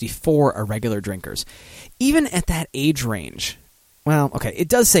 to 64 are regular drinkers. Even at that age range, well, okay, it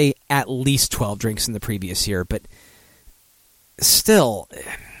does say at least 12 drinks in the previous year, but still,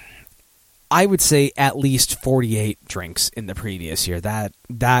 I would say at least 48 drinks in the previous year. That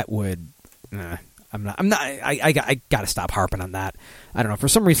would, I gotta stop harping on that. I don't know, for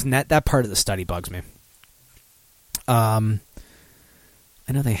some reason that part of the study bugs me.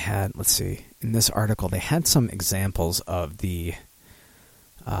 I know they had, let's see, in this article, they had some examples of the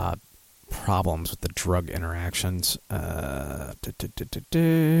problems with the drug interactions. Let's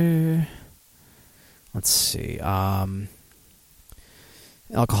see.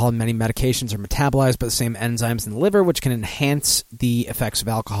 Alcohol and many medications are metabolized by the same enzymes in the liver, which can enhance the effects of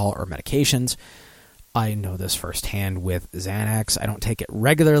alcohol or medications. I know this firsthand with Xanax. I don't take it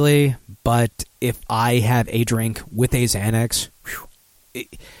regularly, but if I have a drink with a Xanax,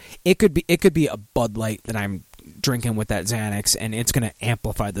 it could be a Bud Light that I'm drinking with that Xanax, and it's going to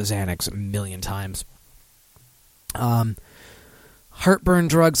amplify the Xanax a million times. Heartburn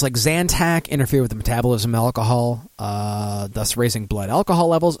drugs like Zantac interfere with the metabolism of alcohol, thus raising blood alcohol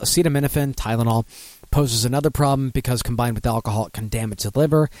levels. Acetaminophen, Tylenol, poses another problem because combined with alcohol, it can damage the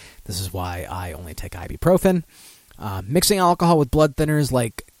liver. This is why I only take ibuprofen. Mixing alcohol with blood thinners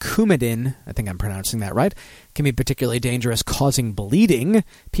like Coumadin, I think I'm pronouncing that right, can be particularly dangerous, causing bleeding.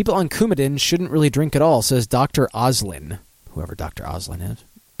 People on Coumadin shouldn't really drink at all, says Dr. Oslin, whoever Dr. Oslin is.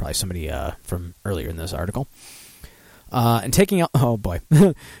 Probably somebody from earlier in this article. And taking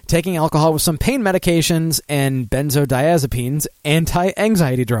taking alcohol with some pain medications and benzodiazepines,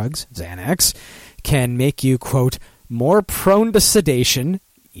 anti-anxiety drugs, Xanax, can make you, quote, more prone to sedation.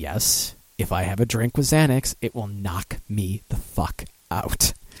 Yes, if I have a drink with Xanax, it will knock me the fuck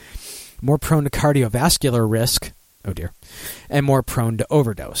out. More prone to cardiovascular risk. Oh dear. And more prone to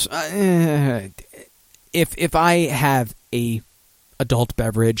overdose. If I have a adult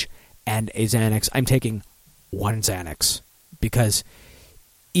beverage and a Xanax, I'm taking one Xanax, because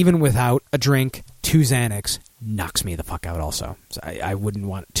even without a drink, 2 Xanax knocks me the fuck out also. So I wouldn't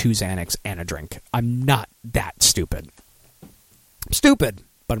want 2 Xanax and a drink. I'm not that stupid. I'm stupid,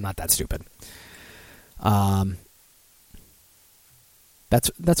 but I'm not that stupid.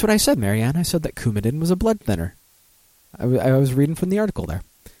 That's what I said, Marianne. I said that Coumadin was a blood thinner. I was reading from the article there.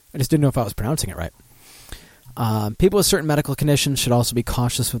 I just didn't know if I was pronouncing it right. People with certain medical conditions should also be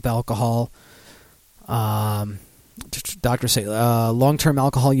cautious with alcohol. Doctors say long-term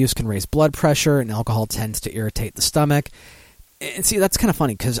alcohol use can raise blood pressure, and alcohol tends to irritate the stomach. And see, that's kind of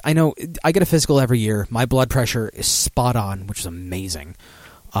funny, because I know I get a physical every year. My blood pressure is spot on, which is amazing.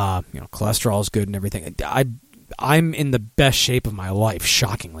 Cholesterol is good and everything. I'm in the best shape of my life,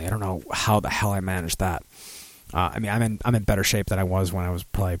 shockingly. I don't know how the hell I managed that. I'm in better shape than I was when I was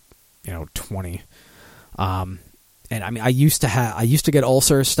probably 20. And I mean, I used to get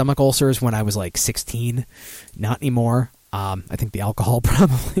ulcers, stomach ulcers, when I was like 16. Not anymore. I think the alcohol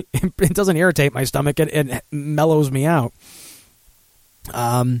probably, it doesn't irritate my stomach. It mellows me out.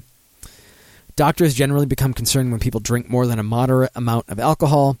 Doctors generally become concerned when people drink more than a moderate amount of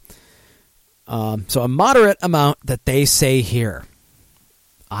alcohol. So a moderate amount that they say here,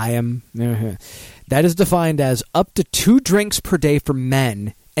 that is defined as up to 2 drinks per day for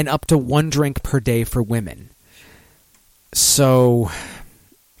men and up to 1 drink per day for women. So,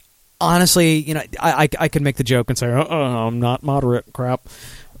 honestly, I could make the joke and say, I'm not moderate, crap.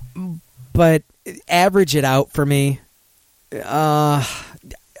 But average it out for me.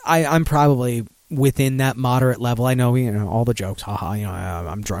 I'm probably within that moderate level. I know, all the jokes, haha,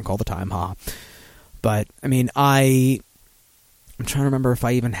 I'm drunk all the time, haha. But, I mean, I'm trying to remember if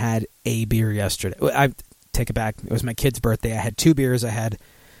I even had a beer yesterday. I take it back. It was my kid's birthday. I had 2 beers. I had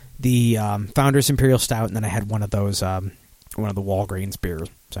the Founders Imperial Stout, and then I had one of those, one of the Walgreens beers.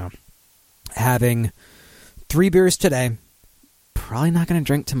 So, having 3 beers today. Probably not going to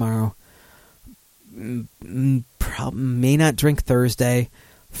drink tomorrow. May not drink Thursday.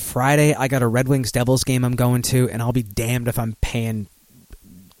 Friday, I got a Red Wings Devils game I'm going to, and I'll be damned if I'm paying,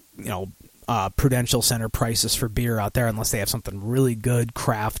 Prudential Center prices for beer out there unless they have something really good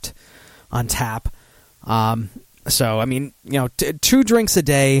craft on tap. So, I mean, 2 drinks a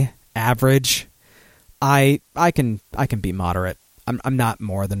day, average. I can be moderate. I'm not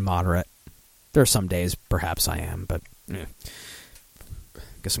more than moderate. There are some days perhaps I am, but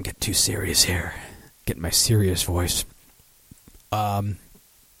guess I'm getting too serious here. Getting my serious voice.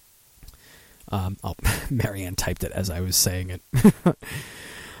 Marianne typed it as I was saying it.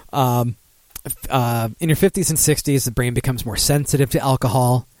 In your 50s and 60s, the brain becomes more sensitive to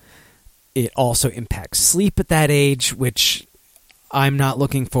alcohol. It also impacts sleep at that age, which I'm not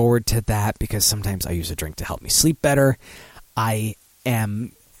looking forward to that because sometimes I use a drink to help me sleep better. I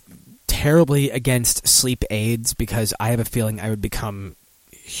am terribly against sleep aids because I have a feeling I would become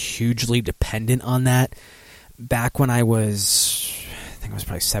hugely dependent on that. Back when I was, I think I was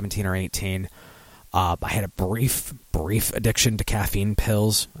probably 17 or 18, I had a brief addiction to caffeine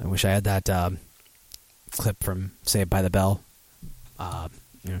pills. I wish I had that clip from Saved by the Bell.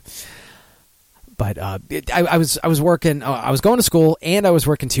 But I was working. I was going to school and I was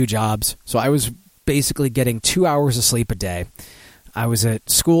working 2 jobs, so I was basically getting 2 hours of sleep a day. I was at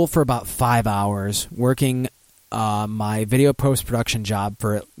school for about 5 hours, working my video post-production job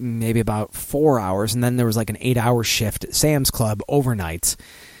for maybe about 4 hours, and then there was like an 8-hour shift at Sam's Club overnights.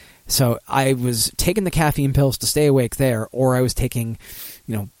 So I was taking the caffeine pills to stay awake there, or I was taking,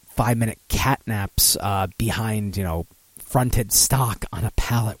 5-minute cat naps behind, fronted stock on a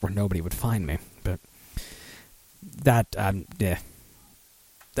pallet where nobody would find me. But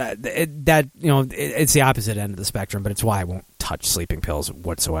it's the opposite end of the spectrum, but it's why I won't touch sleeping pills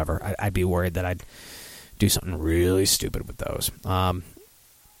whatsoever. I'd be worried that I'd do something really stupid with those. And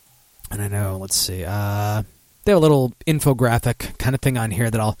I know, let's see, they have a little infographic kind of thing on here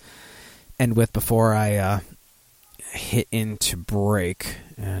that I'll end with before I hit into break.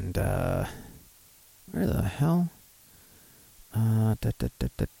 And where the hell? Oh,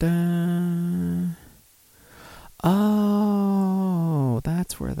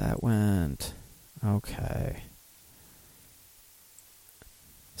 that's where that went. Okay.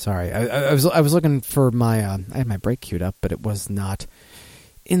 Sorry, I was looking for my I had my break queued up, but it was not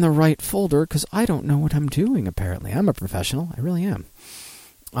in the right folder because I don't know what I'm doing. Apparently, I'm a professional. I really am.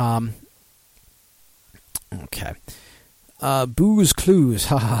 Okay. Booze Clues.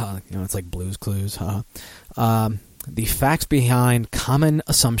 Haha. It's like Blues Clues. Haha. The facts behind common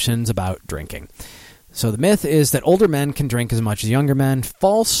assumptions about drinking. So the myth is that older men can drink as much as younger men.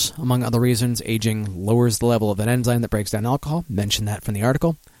 False. Among other reasons, aging lowers the level of an enzyme that breaks down alcohol. Mentioned that from the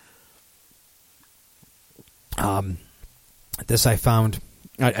article. This I found,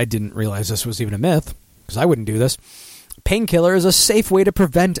 I didn't realize this was even a myth, because I wouldn't do this. Painkiller is a safe way to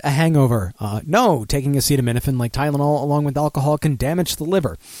prevent a hangover. No, taking acetaminophen like Tylenol along with alcohol can damage the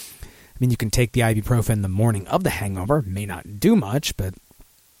liver. I mean, you can take the ibuprofen the morning of the hangover. May not do much, but...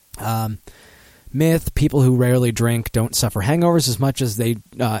 myth, people who rarely drink don't suffer hangovers as much as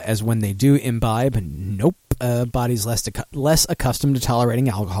as when they do imbibe. Nope, body's less accustomed to tolerating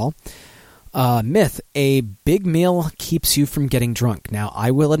alcohol. Myth, a big meal keeps you from getting drunk. Now,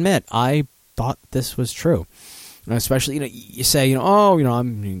 I will admit, I thought this was true. Especially, you say,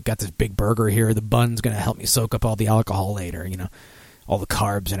 I'm got this big burger here. The bun's going to help me soak up all the alcohol later, all the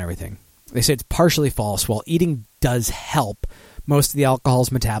carbs and everything. They say it's partially false. While eating does help, most of the alcohol is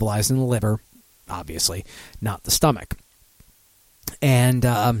metabolized in the liver, obviously, not the stomach. And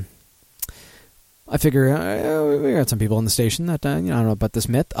I figure we got some people in the station that I don't know about this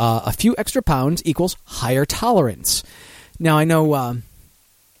myth. A few extra pounds equals higher tolerance. Now I know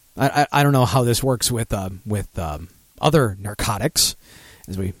I don't know how this works with other narcotics,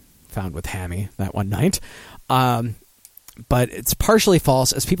 as we found with Hammy that one night. But it's partially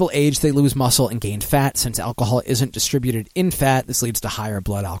false. As people age, they lose muscle and gain fat. Since alcohol isn't distributed in fat, this leads to higher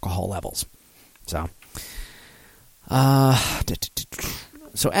blood alcohol levels. So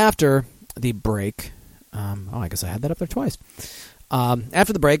after the break, I guess I had that up there twice.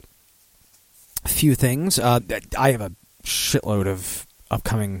 After the break, a few things. I have a shitload of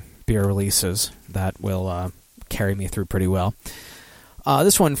upcoming beer releases that will carry me through pretty well.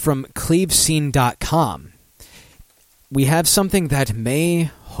 This one from clevescene.com. We have something that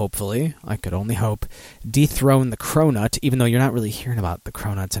may, hopefully, I could only hope, dethrone the cronut, even though you're not really hearing about the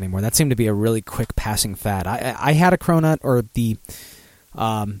cronuts anymore. That seemed to be a really quick passing fad. I had a cronut, or the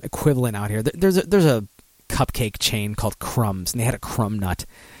equivalent out here. There's a cupcake chain called Crumbs, and they had a crumb nut.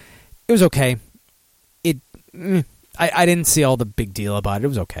 It was okay. I didn't see all the big deal about it. It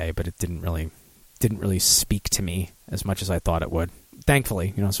was okay, but it didn't really speak to me as much as I thought it would.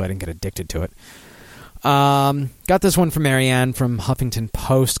 Thankfully, so I didn't get addicted to it. Got this one from Marianne from Huffington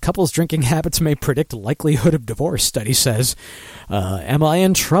Post. Couples' drinking habits may predict likelihood of divorce, study says. Am I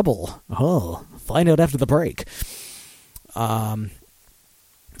in trouble? Oh, find out after the break. Let's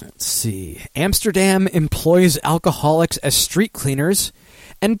see. Amsterdam employs alcoholics as street cleaners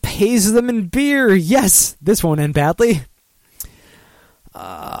and pays them in beer. Yes, this won't end badly.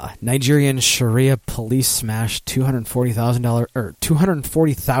 Nigerian Sharia police smashed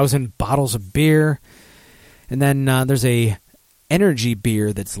 $240,000 bottles of beer. And then there's a energy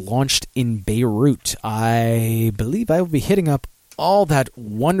beer that's launched in Beirut. I believe I will be hitting up all that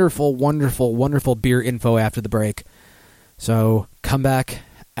wonderful, wonderful, wonderful beer info after the break. So come back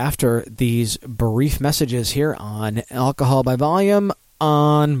after these brief messages here on Alcohol by Volume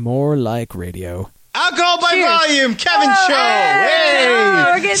on More Like Radio. Alcohol by Volume, Kevin Show.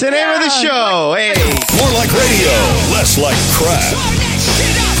 Hey, it's the name of the show. Hey, More Like Radio, less like crap.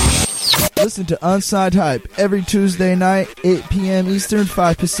 Listen to Unsigned Hype every Tuesday night, 8 p.m. Eastern,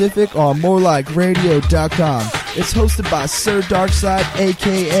 5 Pacific on morelikeradio.com. It's hosted by Sir Darkside,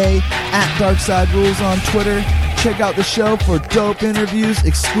 a.k.a. @DarksideRules on Twitter. Check out the show for dope interviews,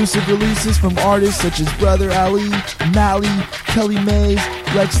 exclusive releases from artists such as Brother Ali, Mally, Kelly Mays,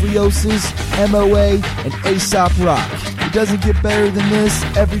 Lex Leosis, MOA, and Aesop Rock. It doesn't get better than this.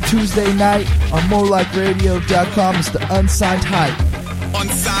 Every Tuesday night on morelikeradio.com. It's the Unsigned Hype.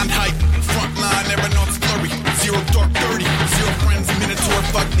 Unsigned Hype, frontline, aeronauts flurry, zero dark 30, zero friends, minotaur,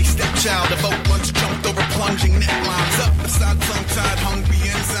 fugly, stepchild, evoke lunch, jumped over plunging necklines, up beside tongue-tied, hungry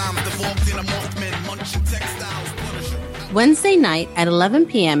enzymes, devolved in a Mothman, munching textiles. Wednesday night at 11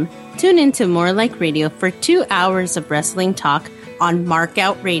 p.m., tune into More Like Radio for 2 hours of wrestling talk on Mark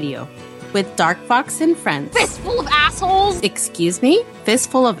Out Radio. with Dark Fox and Friends. Fistful of assholes! Excuse me?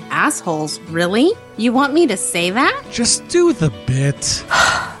 Fistful of assholes? Really? You want me to say that? Just do the bit.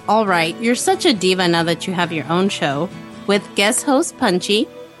 All right, you're such a diva now that you have your own show, with guest host Punchy,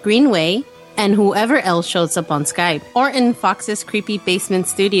 Greenway, and whoever else shows up on Skype, or in Fox's creepy basement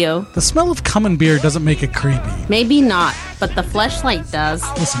studio. The smell of cum and beer doesn't make it creepy. Maybe not, but the fleshlight does.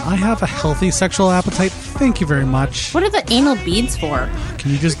 Listen, I have a healthy sexual appetite. Thank you very much. What are the anal beads for?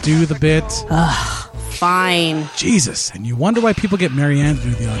 Can you just do the bit? Ugh, fine. Jesus, and you wonder why people get Marianne to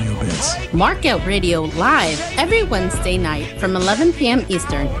do the audio bits. Markout Radio live every Wednesday night from 11 p.m.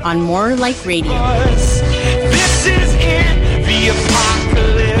 Eastern on More Like Radio. This is it, the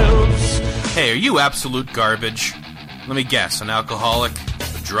apocalypse. Hey, are you absolute garbage? Let me guess, an alcoholic,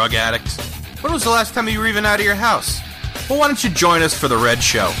 a drug addict? When was the last time you were even out of your house? Well, why don't you join us for The Red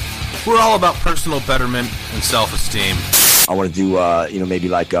Show? We're all about personal betterment and self-esteem. I want to do, maybe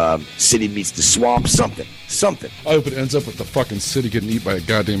like City Meets the Swamp, something. I hope it ends up with the fucking city getting eaten by a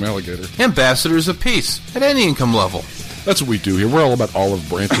goddamn alligator. Ambassadors of peace, at any income level. That's what we do here. We're all about olive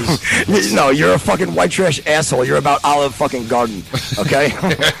branches. No, you're a fucking white trash asshole. You're about Olive fucking Garden, okay?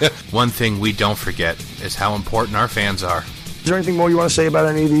 One thing we don't forget is how important our fans are. Is there anything more you want to say about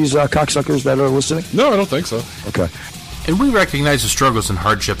any of these cocksuckers that are listening? No, I don't think so. Okay. And we recognize the struggles and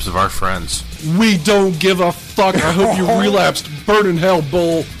hardships of our friends. We don't give a fuck. I hope you relapsed. Burn in hell,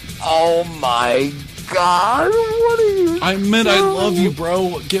 bull. Oh, my God. What are you I meant I love you,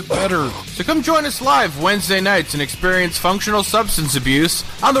 bro. Get better. So come join us live Wednesday nights and experience functional substance abuse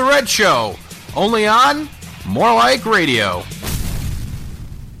on The Red Show. Only on More Like Radio.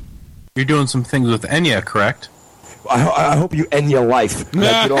 You're doing some things with Enya, correct? I hope you end your life.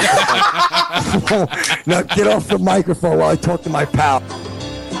 Now get off the microphone while I talk to my pal.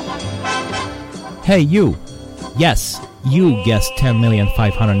 Hey, you. Yes, you guessed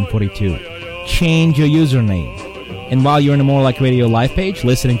 10,542,000. Change your username. And while you're in the More Like Radio live page,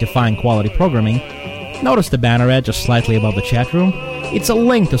 listening to fine quality programming, notice the banner ad just slightly above the chat room? It's a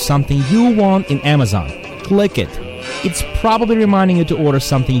link to something you want in Amazon. Click it. It's probably reminding you to order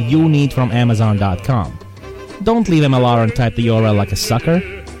something you need from Amazon.com. Don't leave MLR and type the URL like a sucker.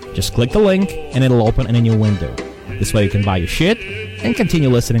 Just click the link and it'll open in a new window. This way you can buy your shit and continue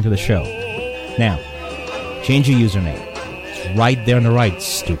listening to the show. Now, change your username. It's right there on the right,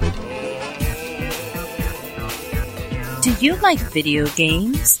 stupid. Do you like video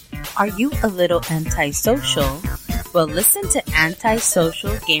games? Are you a little antisocial? Well, listen to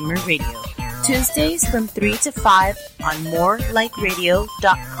Antisocial Gamer Radio. Tuesdays from 3 to 5 on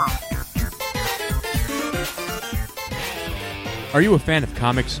morelikeradio.com. Are you a fan of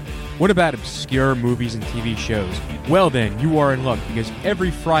comics? What about obscure movies and TV shows? Well then, you are in luck because every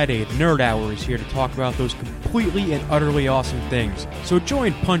Friday, Nerd Hour is here to talk about those completely and utterly awesome things. So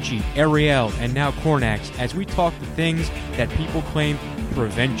join Punchy, Ariel, and now Cornax as we talk the things that people claim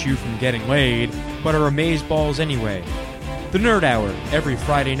prevent you from getting laid, but are amazeballs anyway. The Nerd Hour, every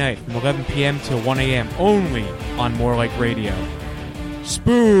Friday night from 11 p.m. till 1 a.m. only on More Like Radio.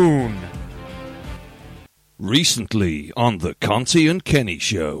 Spoon! Recently on the Conti and Kenny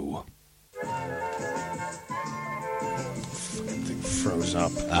Show. Thing froze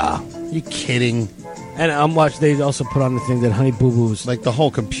up. Are you kidding? And I'm watching. They also put on the thing that Honey Boo Boo's. Like the whole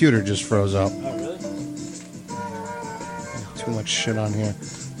computer just froze up. Oh, really? Too much shit on here.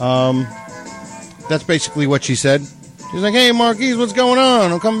 That's basically what she said. She's like, "Hey, Marquise, what's going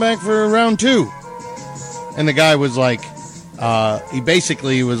on? I'm coming back for round 2." And the guy was like, he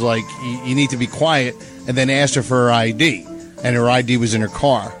basically was like, you need to be quiet, and then asked her for her ID. And her ID was in her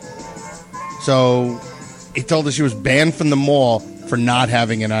car. So he told her she was banned from the mall for not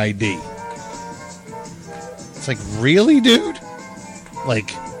having an ID. It's like, really, dude?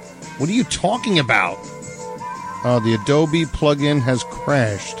 Like, what are you talking about? Oh, the Adobe plugin has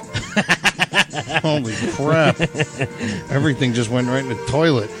crashed. Holy crap. Everything just went right in the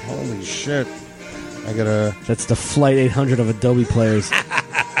toilet. Holy shit. I gotta... That's the Flight 800 of Adobe players.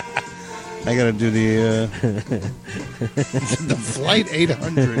 I gotta do the... the Flight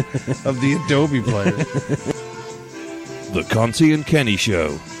 800 of the Adobe players. The Conti and Kenny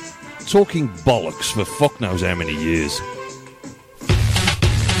Show. Talking bollocks for fuck knows how many years.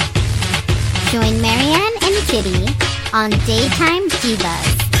 Join Marianne and Kitty on Daytime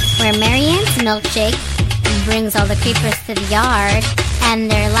Divas, where Marianne's milkshake brings all the creepers to the yard, and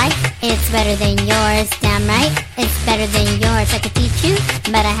they're like, it's better than yours. Damn right, it's better than yours. I could teach you,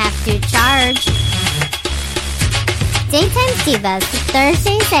 but I have to charge. Daytime Divas,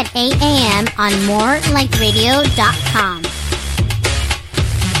 Thursdays at 8 a.m. on morelikeradio.com.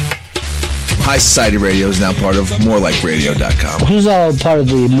 High Society Radio is now part of morelikeradio.com. Who's all part of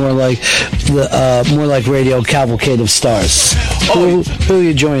the More Like Radio cavalcade of stars? Who are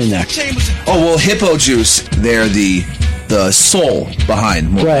you joining there? Oh, well, Hippo Juice, they're the soul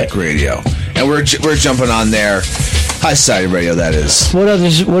behind More Like Radio. And we're jumping on there. High Society Radio, that is. What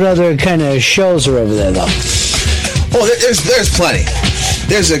other kind of shows are over there, though? Oh, there's plenty.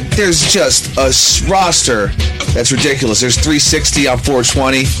 There's just a roster that's ridiculous. There's 360 on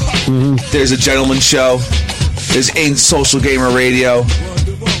 420. Mm-hmm. There's a Gentleman Show. There's Ain't Social Gamer Radio.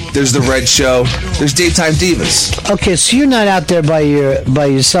 There's the Red Show. There's Daytime Divas. Okay, so you're not out there by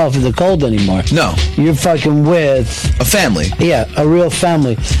yourself in the cold anymore. No. You're fucking with a family. Yeah, a real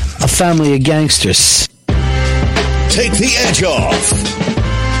family. A family of gangsters. Take the edge off.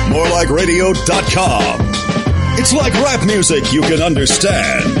 morelikeradio.com. It's like rap music you can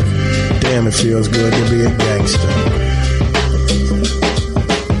understand. Damn, it feels good to be a gangster.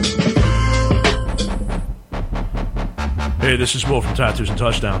 Hey, this is Will from Tattoos and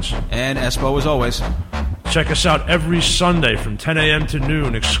Touchdowns. And Espo, as always. Check us out every Sunday from 10 a.m. to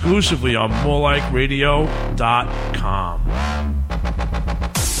noon, exclusively on morelikeradio.com.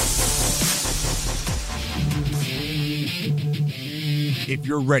 If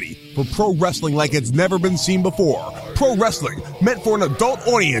you're ready for pro wrestling like it's never been seen before, pro wrestling meant for an adult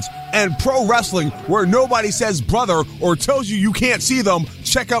audience, and pro wrestling where nobody says brother or tells you can't see them,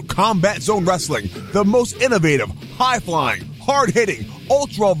 check out Combat Zone Wrestling, the most innovative, high-flying, hard-hitting,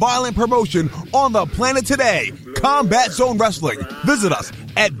 ultra-violent promotion on the planet today. Combat Zone Wrestling. Visit us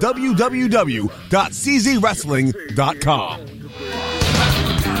at www.czwrestling.com.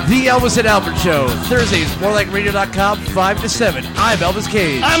 The Elvis and Alfred Show, Thursdays, morelikeradio.com, 5 to 7. I'm Elvis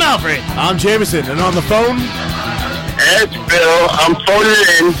Cage. I'm Alfred. I'm Jameson, and on the phone... It's Bill. I'm phoning it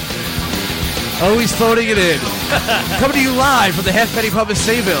in. Oh, he's phoning it in. Coming to you live from the Halfpenny Pub in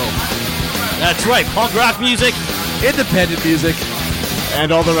Sayville. That's right, punk rock music, independent music,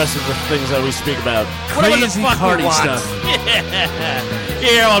 and all the rest of the things that we speak about. Crazy party stuff.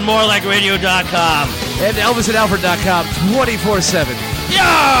 Here on morelikeradio.com. And ElvisandAlfred.com, 24/7.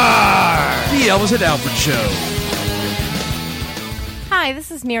 Yarr! The Elvis and Alfred Show. Hi,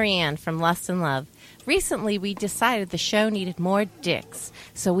 this is Marianne from Lust and Love. Recently, we decided the show needed more dicks,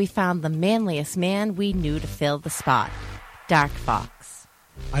 so we found the manliest man we knew to fill the spot, Dark Fox.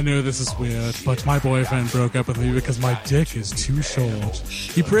 I know this is weird, but my boyfriend broke up with me because my dick is too short.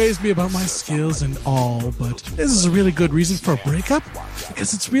 He praised me about my skills and all, but this is a really good reason for a breakup?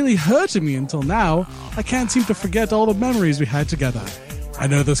 Because it's really hurting me until now. I can't seem to forget all the memories we had together. I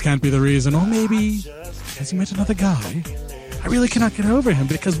know this can't be the reason, or maybe has he met another guy? I really cannot get over him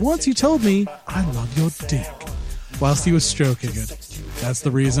because once he told me, I love your dick, whilst he was stroking it. That's the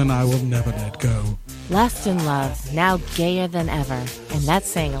reason I will never let go. Lust and Love, now gayer than ever. And that's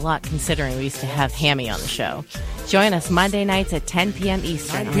saying a lot considering we used to have Hammy on the show. Join us Monday nights at 10 p.m.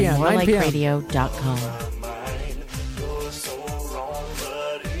 Eastern on morelikeradio.com.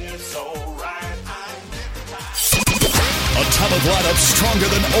 A ton of lineup stronger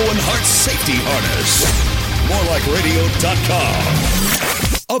than Owen Hart's safety harness.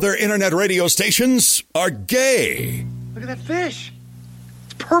 morelikeradio.com. Other internet radio stations are gay. Look at that fish.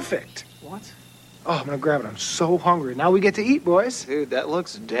 It's perfect. What? Oh, I'm gonna grab it. I'm so hungry. Now we get to eat, boys. Dude, that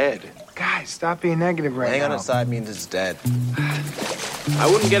looks dead. Guys, stop being negative right Laying now. on its side means it's dead. I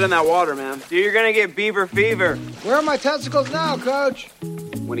wouldn't get in that water, man. Dude, you're gonna get beaver fever. Where are my testicles now, Coach?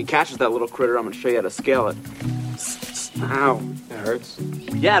 When he catches that little critter, I'm gonna show you how to scale it. Ow. It hurts.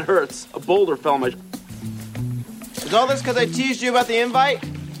 Yeah, it hurts. A boulder fell on my... Is all this because I teased you about the invite?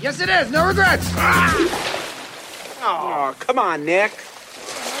 Yes, it is. No regrets. Oh, come on, Nick.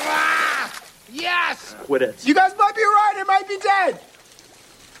 Yes! Quit it. You guys might be right. It might be dead.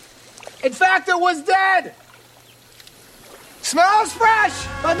 In fact, it was dead. Smells fresh.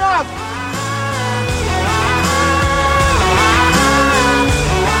 Enough.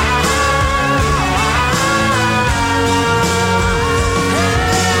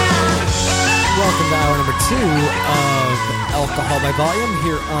 Welcome to hour number 2 of Alcohol by Volume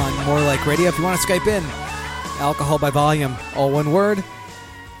here on More Like Radio. If you want to Skype in, Alcohol by Volume, all one word,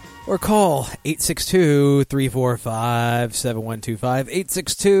 or call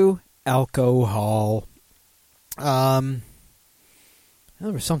 862-345-7125, 862-ALCOHOL. There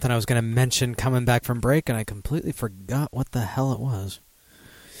was something I was going to mention coming back from break, and I completely forgot what the hell it was.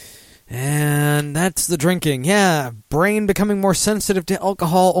 And that's the drinking. Yeah, brain becoming more sensitive to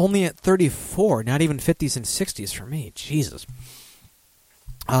alcohol only at 34, not even 50s and 60s for me. Jesus.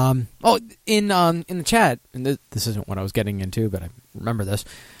 In the chat, and this isn't what I was getting into, but I remember this.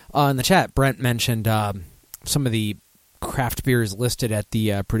 In the chat, Brent mentioned some of the craft beers listed at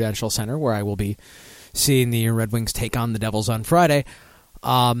the Prudential Center, where I will be seeing the Red Wings take on the Devils on Friday.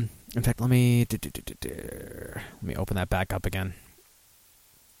 In fact, let me open that back up again.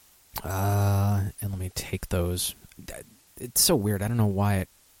 And let me take those. It's so weird. I don't know why it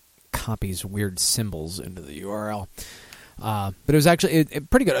copies weird symbols into the URL. But it was actually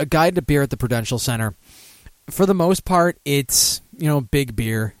pretty good. A guide to beer at the Prudential Center. For the most part, it's, big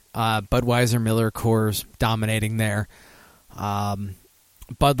beer. Budweiser, Miller, Coors dominating there.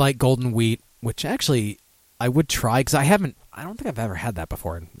 Bud Light Golden Wheat, which actually I would try because I don't think I've ever had that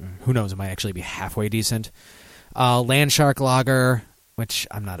before. Who knows, it might actually be halfway decent. Landshark Lager, which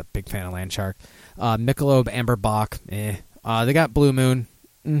I'm not a big fan of Landshark. Michelob Amber Bock, They got Blue Moon.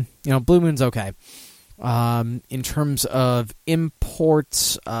 Blue Moon's okay. In terms of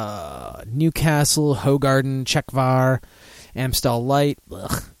imports, Newcastle, Hoegaarden, Czechvar, Amstel Light,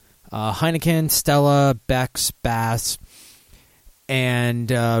 Heineken, Stella, Beck's, Bass,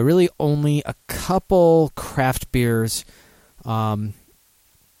 and really only a couple craft beers.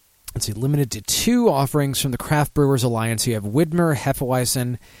 Let's see, limited to 2 offerings from the Craft Brewers Alliance. You have Widmer,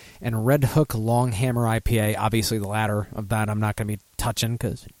 Hefeweizen, and Red Hook Longhammer IPA. Obviously, the latter of that I'm not going to be touching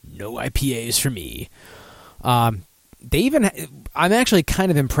because no IPAs for me. I'm actually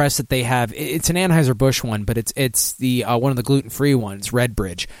kind of impressed that they have. It's an Anheuser-Busch one, but it's the one of the gluten-free ones, Red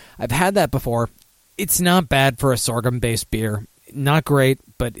Bridge. I've had that before. It's not bad for a sorghum-based beer. Not great,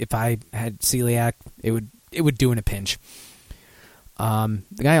 but if I had celiac, it would do in a pinch.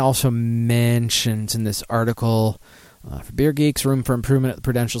 The guy also mentions in this article, for beer geeks, room for improvement at the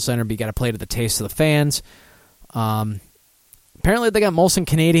Prudential Center, but you got to play to the taste of the fans. Apparently they got Molson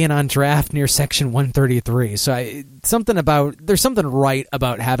Canadian on draft near section 133. So there's something right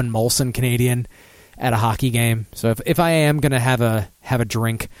about having Molson Canadian at a hockey game. So if I am going to have a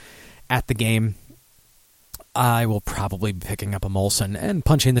drink at the game, I will probably be picking up a Molson. And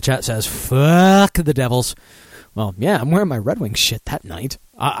Punchy in the chat says, fuck the Devils. Well, yeah, I'm wearing my Red Wings shit that night.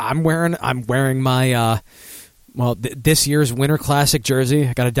 I'm wearing my this year's Winter Classic jersey.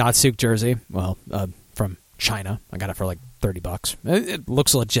 I got a Datsuk jersey. Well, from China. I got it for like $30. It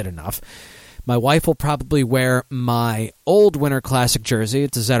looks legit enough. My wife will probably wear my old Winter Classic jersey.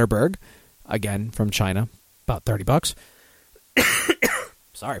 It's a Zetterberg, again from China, about $30.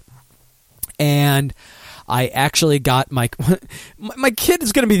 Sorry. And I actually got my kid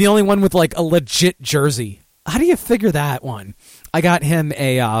is going to be the only one with like a legit jersey. How do you figure that one? I got him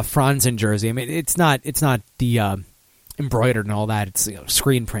a Franzen jersey. I mean, it's not the embroidered and all that. It's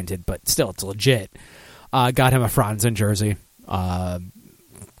screen printed, but still, it's legit. Got him a Franzen jersey a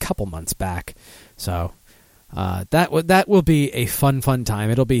couple months back, so that will be a fun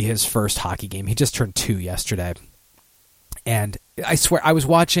time. It'll be his first hockey game. He just turned 2 yesterday, and I swear I was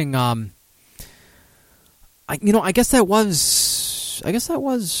watching. I guess that was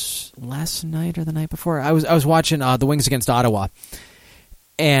last night or the night before. I was watching the Wings against Ottawa,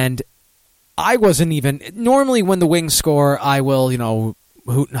 and I wasn't even. Normally, when the Wings score, I will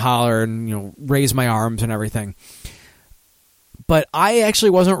hoot and holler and raise my arms and everything. But I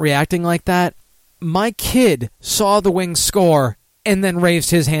actually wasn't reacting like that. My kid saw the Wings score and then raised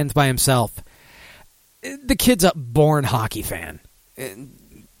his hands by himself. The kid's a born hockey fan.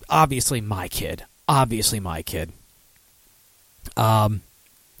 Obviously my kid.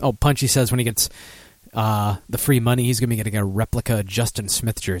 Punchy says when he gets the free money, he's going to be getting a replica Justin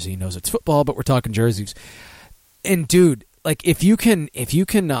Smith jersey. He knows it's football, but we're talking jerseys. And dude, like if you can,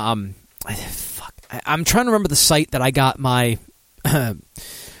 I'm trying to remember the site that I got my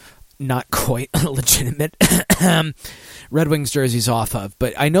not quite legitimate Red Wings jerseys off of,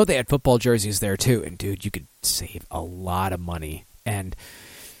 but I know they had football jerseys there too. And dude, you could save a lot of money. And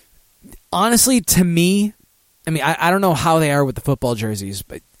honestly, to me, I mean, I don't know how they are with the football jerseys,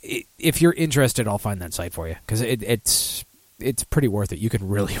 but if you're interested, I'll find that site for you because it's pretty worth it. You can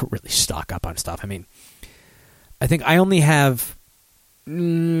really stock up on stuff. I mean, I think I only have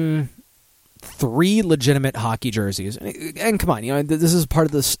 3 legitimate hockey jerseys, and come on, this is part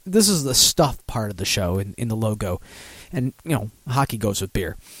of this. This is the stuff part of the show in the logo, and hockey goes with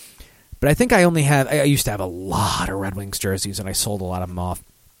beer. But I think I used to have a lot of Red Wings jerseys, and I sold a lot of them off.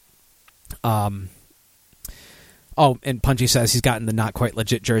 And Punchy says he's gotten the not quite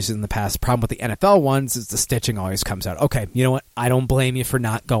legit jerseys in the past. The problem with the NFL ones is the stitching always comes out. Okay, you know what? I don't blame you for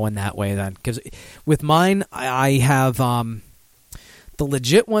not going that way then. Because with mine, I have the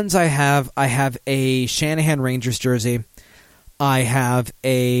legit ones I have a Shanahan Rangers jersey. I have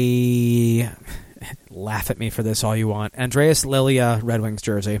a... laugh at me for this all you want. Andreas Lilia Red Wings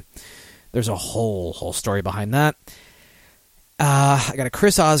jersey. There's a whole story behind that. I got a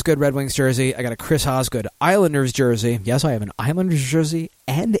Chris Osgood Red Wings jersey. I got a Chris Osgood Islanders jersey. Yes, I have an Islanders jersey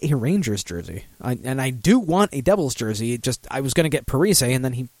and a Rangers jersey. And I do want a Devils jersey. Just I was going to get Parise, and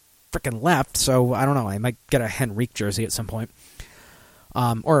then he freaking left. So I don't know. I might get a Henrique jersey at some point,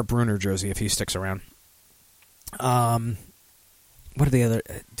 or a Bruner jersey if he sticks around. What are the other?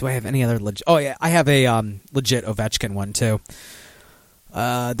 Do I have any other legit? Oh yeah, I have a legit Ovechkin one too.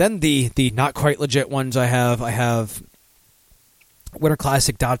 Then the not quite legit ones I have Winter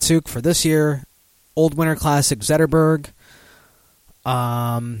Classic Datsuk for this year, Old Winter Classic Zetterberg,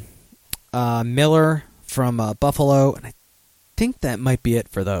 Miller from Buffalo, and I think that might be it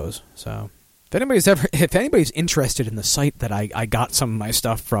for those. So if anybody's interested in the site that I got some of my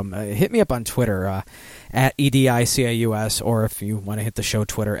stuff from, hit me up on Twitter at EDICAUS, or if you want to hit the show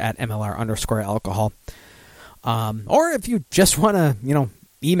Twitter at MLR_alcohol. Or if you just want to,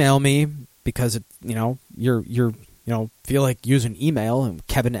 email me because it, you're feel like using email, and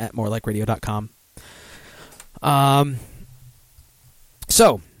Kevin at morelikeradio.com.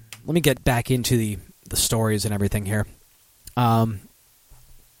 So let me get back into the stories and everything here. From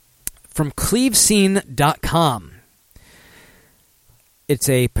clevescene.com. It's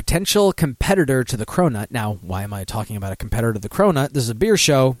a potential competitor to the Cronut. Now, why am I talking about a competitor to the Cronut? This is a beer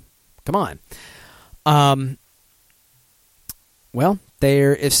show. Come on. Well,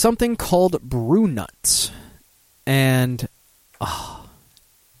 there is something called Brewnuts. And,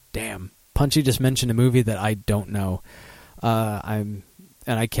 damn. Punchy just mentioned a movie that I don't know. And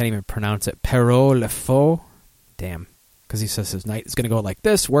I can't even pronounce it. Perrault Le Faux. Damn. Because he says his night is going to go like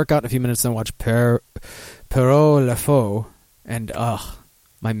this. Work out in a few minutes, then watch Perrault Le Faux. And,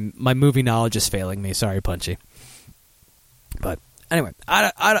 my movie knowledge is failing me. Sorry, Punchy. But, anyway,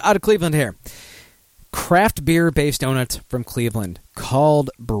 out of Cleveland here. Craft beer-based donuts from Cleveland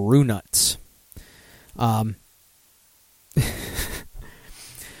called Brewnuts.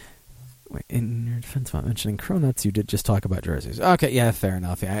 Wait, in your defense about mentioning Cronuts, you did just talk about jerseys. Okay, yeah, fair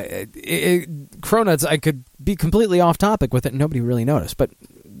enough. Yeah, Cronuts, I could be completely off topic with it and nobody really noticed, but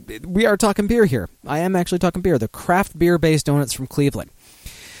we are talking beer here. I am actually talking beer. The craft beer-based donuts from Cleveland.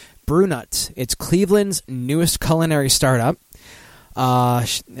 Brewnuts. It's Cleveland's newest culinary startup.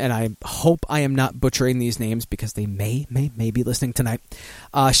 And I hope I am not butchering these names because they may be listening tonight.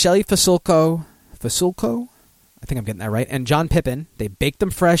 Shelly Fasulko, I think I'm getting that right, and John Pippin. They bake them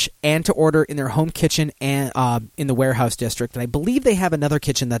fresh and to order in their home kitchen and in the warehouse district. And I believe they have another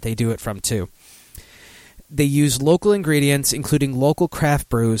kitchen that they do it from too. They use local ingredients, including local craft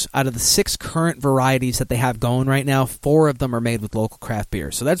brews. Out of the 6 current varieties that they have going right now, 4 of them are made with local craft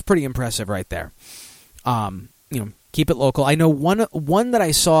beer. So that's pretty impressive right there. Keep it local. I know one that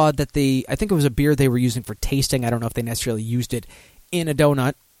I saw that I think it was a beer they were using for tasting. I don't know if they necessarily used it in a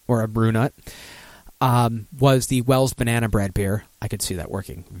donut or a Brewnuts. Was the Wells Banana Bread beer. I could see that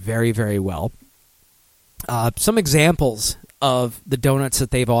working very, very well. Some examples of the donuts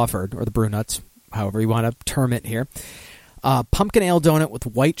that they've offered, or the Brewnuts, however you want to term it here. Pumpkin ale donut with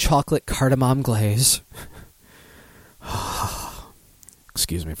white chocolate cardamom glaze.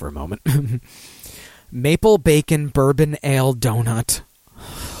 Excuse me for a moment. Maple bacon bourbon ale donut.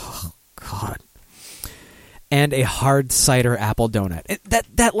 Oh, God. And a hard cider apple donut.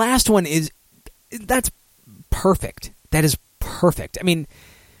 That last one that's perfect. That is perfect. I mean,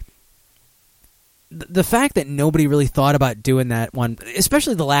 the fact that nobody really thought about doing that one,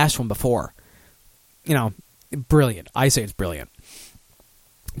 especially the last one before, brilliant. I say it's brilliant.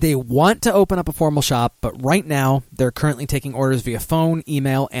 They want to open up a formal shop, but right now they're currently taking orders via phone,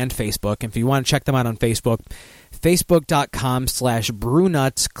 email, and Facebook. And if you want to check them out on Facebook,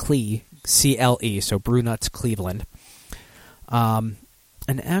 facebook.com/BrewnutsCle, CLE, so Brewnuts Cleveland.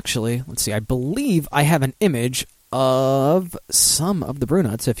 And actually, let's see, I believe I have an image of some of the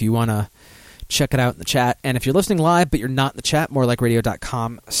Brewnuts if you want to check it out in the chat. And if you're listening live but you're not in the chat,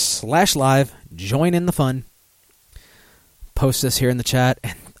 morelikeradio.com/live, join in the fun. Post this here in the chat,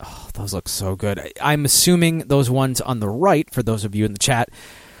 and those look so good. I'm assuming those ones on the right, for those of you in the chat,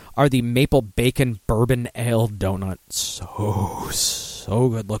 are the maple bacon bourbon ale donut. So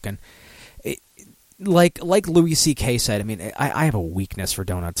good looking. Like Louis C.K. said, I mean, I have a weakness for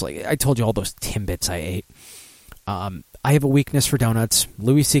donuts. Like I told you, all those Timbits I ate. I have a weakness for donuts.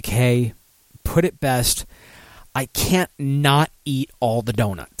 Louis C.K. put it best. I can't not eat all the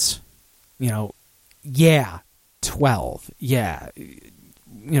donuts. 12. Yeah. I'm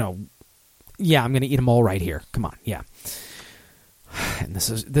going to eat them all right here. Come on. Yeah. And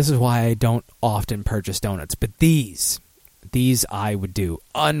this is why I don't often purchase donuts. But these I would do.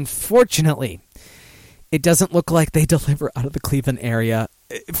 Unfortunately, it doesn't look like they deliver out of the Cleveland area.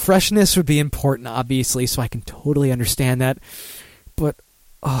 freshness would be important, obviously, so I can totally understand that. But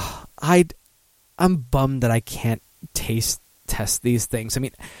I'm bummed that I can't test these things. I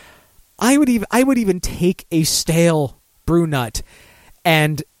mean, I would even take a stale brew nut,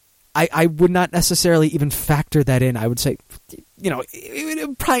 and I would not necessarily even factor that in. I would say,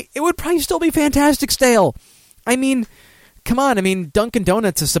 it would probably still be fantastic stale. I mean, come on. I mean, Dunkin'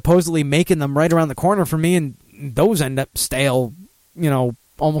 Donuts is supposedly making them right around the corner for me, and those end up stale,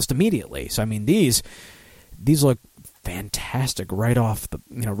 almost immediately. So I mean, these look fantastic right off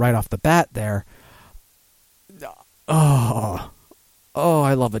the bat there. Oh,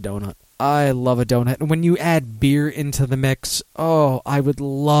 I love a donut. I love a donut. And when you add beer into the mix, I would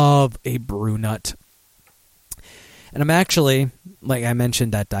love a brew nut. And I'm actually, like I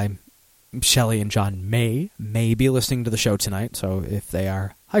mentioned, that Shelly and John may be listening to the show tonight. So if they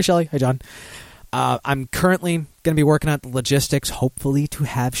are, hi Shelly, hi John. I'm currently going to be working out the logistics, hopefully to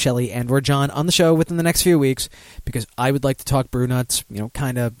have Shelly and or John on the show within the next few weeks, because I would like to talk brew nuts,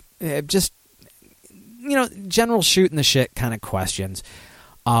 kind of just, general shooting the shit kind of questions.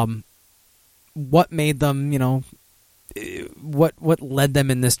 What made them, what led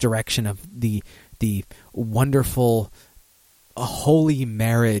them in this direction of the wonderful, holy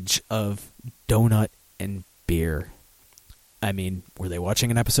marriage of donut and beer. I mean, were they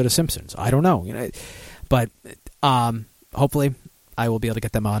watching an episode of Simpsons? I don't know. But hopefully I will be able to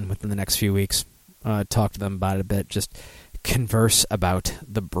get them on within the next few weeks, talk to them about it a bit, just converse about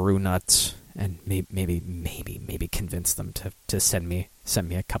the brew nuts, and maybe convince them to send me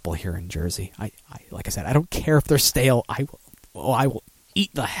a couple here in Jersey. I like I said, I don't care if they're stale. I will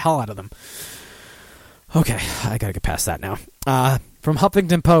eat the hell out of them. Okay, I gotta get past that now. From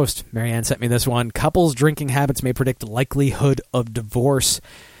Huffington Post, Marianne sent me this one. Couples' drinking habits may predict likelihood of divorce,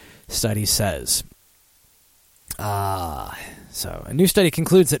 study says. So a new study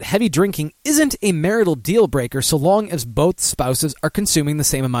concludes that heavy drinking isn't a marital deal breaker so long as both spouses are consuming the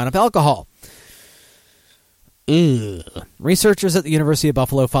same amount of alcohol. Researchers at the University of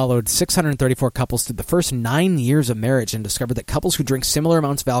Buffalo followed 634 couples through the first 9 years of marriage and discovered that couples who drink similar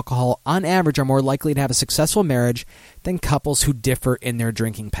amounts of alcohol on average are more likely to have a successful marriage than couples who differ in their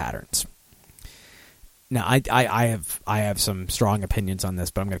drinking patterns. Now, I have some strong opinions on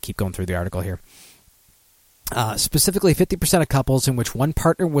this, but I'm going to keep going through the article here. Specifically, 50% of couples in which one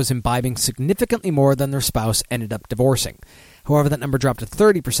partner was imbibing significantly more than their spouse ended up divorcing. However, that number dropped to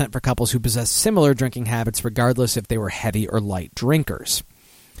 30% for couples who possess similar drinking habits, regardless if they were heavy or light drinkers.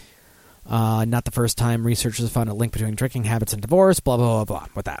 Not the first time researchers found a link between drinking habits and divorce, blah, blah, blah, blah,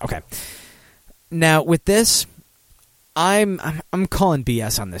 with that. Okay. Now, with this, I'm calling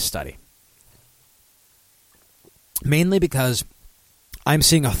BS on this study. Mainly because I'm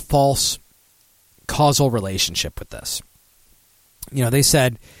seeing a false causal relationship with this. They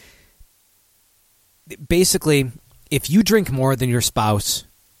said, basically, if you drink more than your spouse,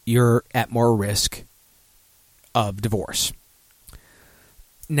 you're at more risk of divorce.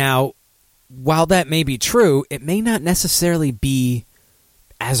 Now, while that may be true, it may not necessarily be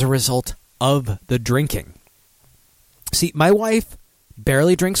as a result of the drinking. See, my wife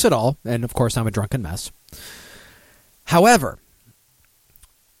barely drinks at all, and of course I'm a drunken mess. However,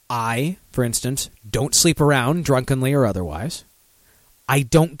 I, for instance, don't sleep around drunkenly or otherwise. I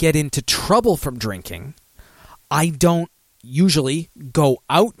don't get into trouble from drinking. I don't usually go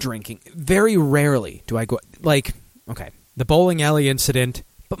out drinking. Very rarely do I go, the bowling alley incident,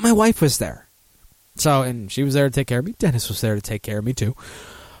 but my wife was there. So, and she was there to take care of me. Dennis was there to take care of me too.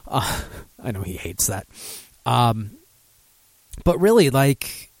 I know he hates that. But really,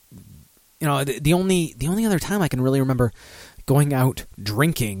 the only other time I can really remember going out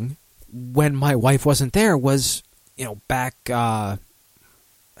drinking when my wife wasn't there was, back, I'm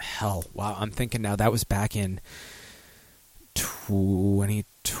thinking now, that was back in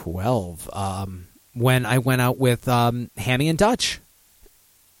 2012, when I went out with Hammy and Dutch.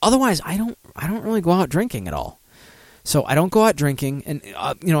 Otherwise, I don't really go out drinking at all. So I don't go out drinking, and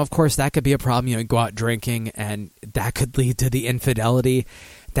of course that could be a problem. You go out drinking, and that could lead to the infidelity.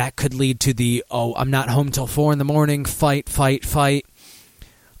 That could lead to the I'm not home till 4 a.m. fight.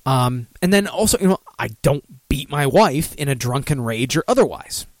 And then also, I don't beat my wife in a drunken rage or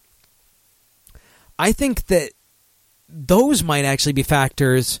otherwise. I think that those might actually be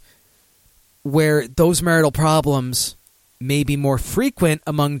factors where those marital problems may be more frequent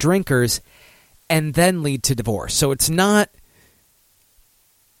among drinkers and then lead to divorce. So it's not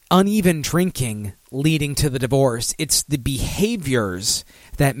uneven drinking leading to the divorce. It's the behaviors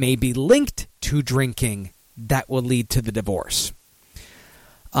that may be linked to drinking that will lead to the divorce.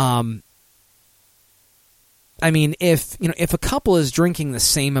 I mean, if a couple is drinking the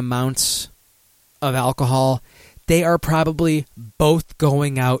same amounts of alcohol, they are probably both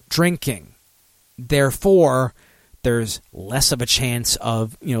going out drinking. Therefore, there's less of a chance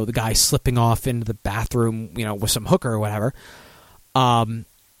of, the guy slipping off into the bathroom, with some hooker or whatever.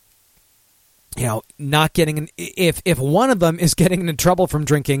 Not getting if one of them is getting into trouble from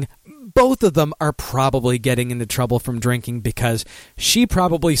drinking, both of them are probably getting into trouble from drinking because she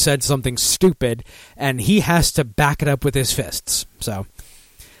probably said something stupid and he has to back it up with his fists. So,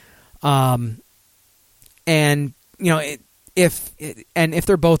 if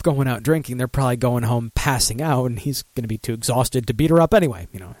they're both going out drinking, they're probably going home passing out, and he's going to be too exhausted to beat her up anyway.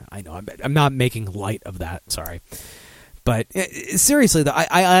 I know I'm not making light of that. Sorry. But seriously, though,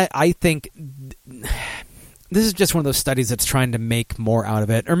 I think this is just one of those studies that's trying to make more out of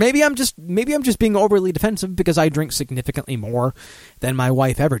it, or maybe I'm just being overly defensive because I drink significantly more than my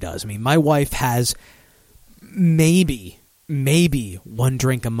wife ever does. I mean, my wife has maybe one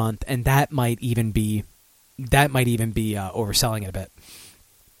drink a month, and that might even be overselling it a bit.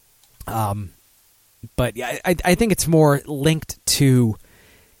 But yeah, I think it's more linked to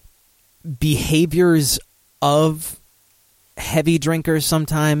behaviors of heavy drinkers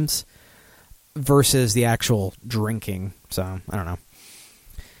sometimes versus the actual drinking. So, I don't know.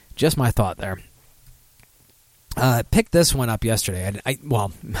 Just my thought there. Picked this one up yesterday. I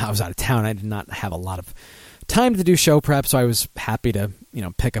was out of town. I did not have a lot of time to do show prep, so I was happy to,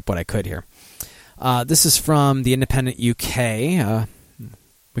 pick up what I could here. This is from the Independent UK.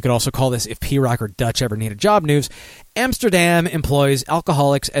 We could also call this If P-Rock or Dutch Ever Need a Job News. Amsterdam employs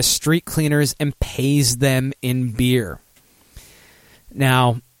alcoholics as street cleaners and pays them in beer.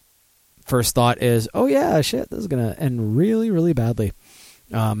 Now, first thought is, oh yeah, shit, this is going to end really, really badly.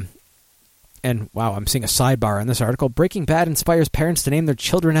 And wow, I'm seeing a sidebar in this article. Breaking Bad inspires parents to name their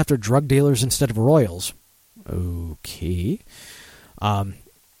children after drug dealers instead of royals. Okay.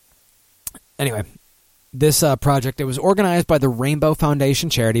 Anyway, this project, it was organized by the Rainbow Foundation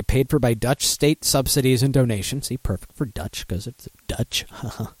charity, paid for by Dutch state subsidies and donations. See, perfect for Dutch, because it's Dutch.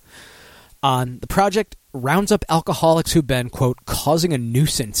 The project rounds up alcoholics who've been, quote, causing a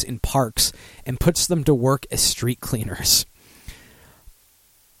nuisance in parks and puts them to work as street cleaners.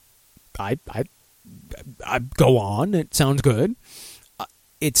 I go on. It sounds good.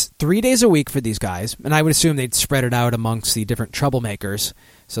 It's 3 days a week for these guys, and I would assume they'd spread it out amongst the different troublemakers,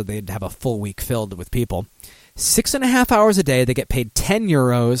 so they'd have a full week filled with people. 6.5 hours a day. They get paid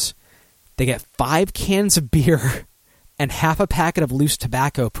 €10. They get 5 cans of beer and half a packet of loose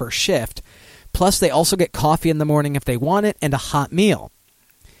tobacco per shift. Plus, they also get coffee in the morning if they want it and a hot meal.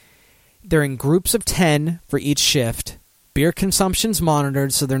 They're in groups of 10 for each shift. Beer consumption's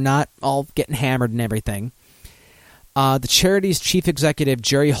monitored, so they're not all getting hammered and everything. The charity's chief executive,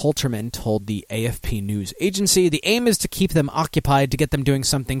 Jerry Holterman, told the AFP news agency, the aim is to keep them occupied, to get them doing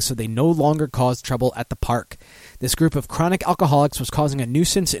something so they no longer cause trouble at the park. This group of chronic alcoholics was causing a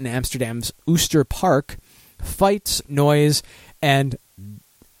nuisance in Amsterdam's Ooster Park. Fights, noise, and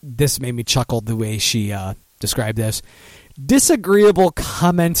this made me chuckle the way she described this. Disagreeable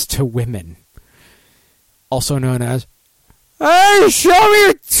comments to women. Also known as, "Hey, show me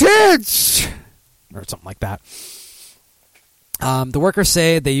your tits!" Or something like that. The workers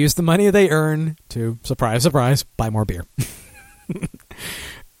say they use the money they earn to, surprise, surprise, buy more beer.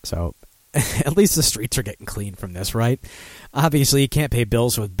 So, at least the streets are getting clean from this, right? Obviously, you can't pay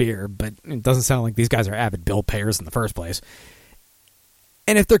bills with beer, but it doesn't sound like these guys are avid bill payers in the first place.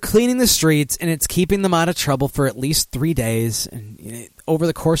 And if they're cleaning the streets and it's keeping them out of trouble for at least 3 days, and over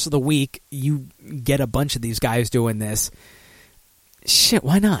the course of the week, you get a bunch of these guys doing this, shit,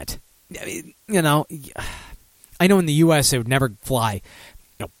 why not? I know in the U.S. it would never fly,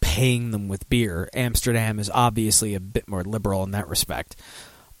 paying them with beer. Amsterdam is obviously a bit more liberal in that respect.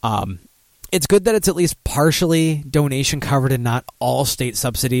 It's good that it's at least partially donation covered and not all state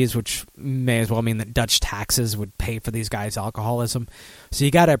subsidies, which may as well mean that Dutch taxes would pay for these guys' alcoholism. So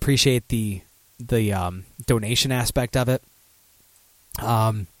you got to appreciate the donation aspect of it.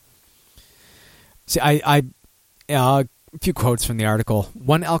 A few quotes from the article.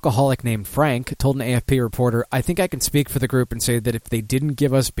 One alcoholic named Frank told an AFP reporter, "I think I can speak for the group and say that if they didn't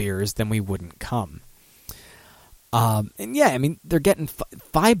give us beers, then we wouldn't come." And yeah, I mean, they're getting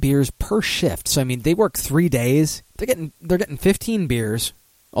 5 beers per shift. So I mean, they work 3 days. They're getting 15 beers.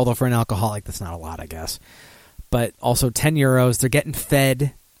 Although for an alcoholic, that's not a lot, I guess. But also €10. They're getting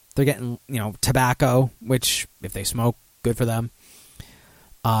fed. They're getting tobacco, which if they smoke, good for them.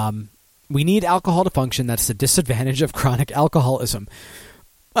 We need alcohol to function. That's the disadvantage of chronic alcoholism.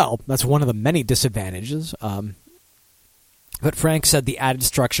 Well, that's one of the many disadvantages. But Frank said the added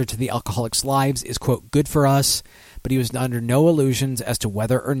structure to the alcoholics' lives is, quote, good for us, but he was under no illusions as to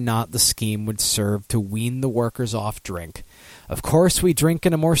whether or not the scheme would serve to wean the workers off drink. Of course, we drink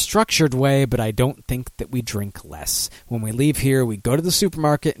in a more structured way, but I don't think that we drink less. When we leave here, we go to the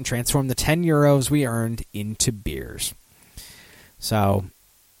supermarket and transform the 10 euros we earned into beers. So,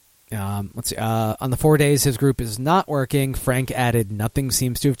 let's see. On the 4 days his group is not working, Frank added, nothing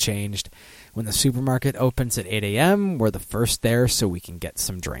seems to have changed. When the supermarket opens at 8 a.m., we're the first there so we can get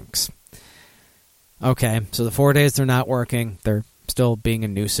some drinks. Okay, so the 4 days they're not working, they're still being a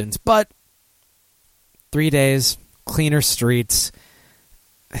nuisance, but 3 days, cleaner streets,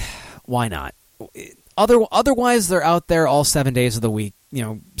 why not? Otherwise, they're out there all 7 days of the week,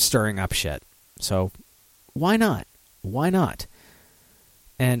 stirring up shit. So, why not? Why not?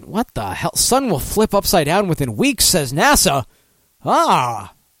 And what the hell? Sun will flip upside down within weeks, says NASA.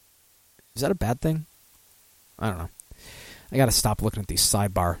 Is that a bad thing? I don't know. I gotta stop looking at these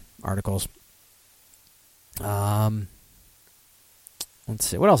sidebar articles. Let's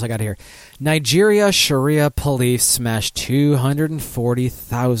see. What else I got here? Nigeria Sharia police smashed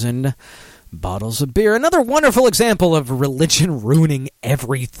 240,000 bottles of beer. Another wonderful example of religion ruining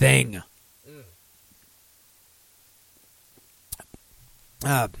everything.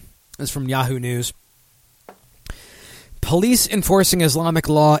 This is from Yahoo News. Police enforcing Islamic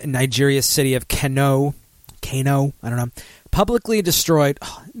law in Nigeria's city of Kano, I don't know, publicly destroyed.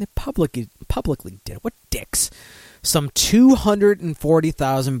 They publicly did it. What dicks? Some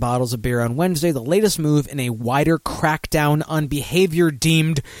 240,000 bottles of beer on Wednesday, the latest move in a wider crackdown on behavior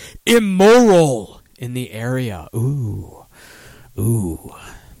deemed immoral in the area. Ooh.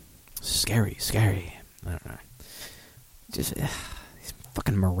 Scary. I don't know. Just these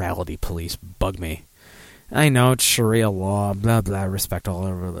fucking morality police bug me. I know it's Sharia law, blah, blah, respect all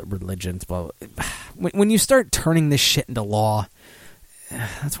religions, blah, blah. When you start turning this shit into law,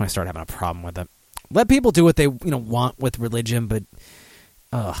 that's when I start having a problem with it. Let people do what they want with religion, but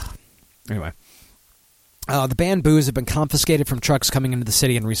anyway. The banned booze have been confiscated from trucks coming into the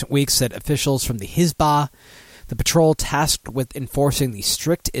city in recent weeks, said officials from the Hizbah, the patrol tasked with enforcing the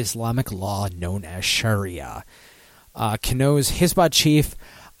strict Islamic law known as Sharia. Kano's Hizbah chief,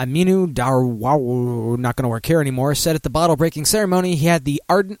 Aminu Darwaw, not going to work here anymore, said at the bottle-breaking ceremony he had the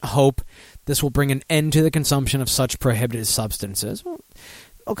ardent hope this will bring an end to the consumption of such prohibited substances. Well,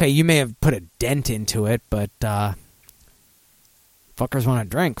 okay, you may have put a dent into it, but fuckers want to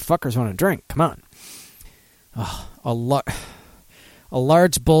drink. Come on. A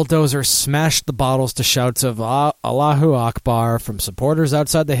large bulldozer smashed the bottles to shouts of Allahu Akbar from supporters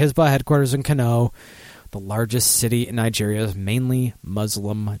outside the Hizbah headquarters in Kano, the largest city in Nigeria's mainly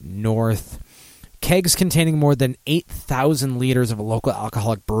Muslim north. Kegs containing more than 8,000 liters of a local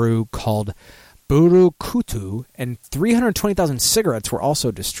alcoholic brew called Burukutu and 320,000 cigarettes were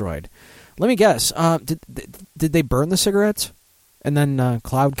also destroyed. Let me guess. Did they burn the cigarettes? And then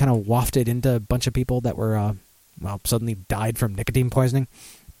cloud kind of wafted into a bunch of people that were suddenly died from nicotine poisoning.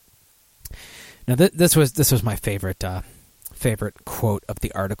 Now this was my favorite quote of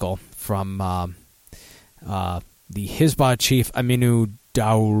the article from the Hizbah chief Aminu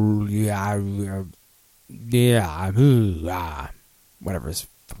Dawliya, whatever his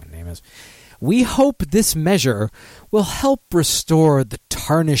fucking name is. We hope this measure will help restore the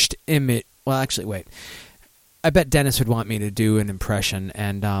tarnished image. Well, actually, wait. I bet Dennis would want me to do an impression,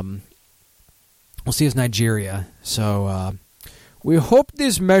 and we'll see, it's Nigeria. So, we hope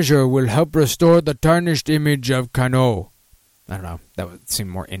this measure will help restore the tarnished image of Kano. I don't know. That would seem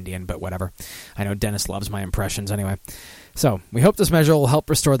more Indian, but whatever. I know Dennis loves my impressions anyway. So, we hope this measure will help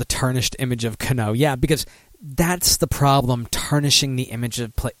restore the tarnished image of Kano. Yeah, because that's the problem, tarnishing the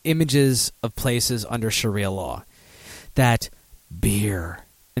images of places under Sharia law. That beer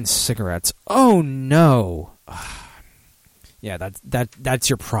and cigarettes. Oh no. Yeah, that's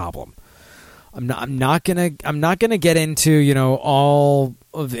your problem. I'm not gonna get into, all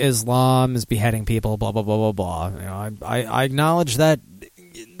of Islam is beheading people, blah blah blah blah blah. I acknowledge that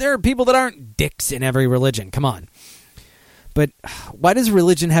there are people that aren't dicks in every religion. Come on. But why does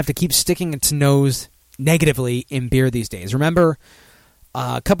religion have to keep sticking its nose negatively in beer these days? Remember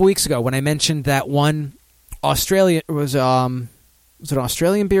a couple weeks ago when I mentioned that one Australia was it an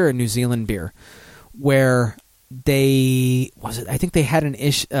Australian beer or a New Zealand beer where I think they had an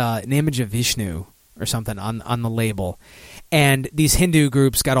image of Vishnu or something on the label, and these Hindu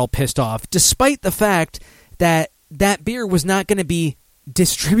groups got all pissed off, despite the fact that beer was not going to be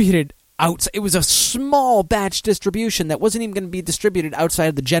distributed outside. It was a small batch distribution that wasn't even going to be distributed outside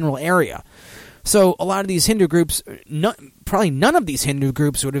of the general area. So a lot of these Hindu groups, probably none of these Hindu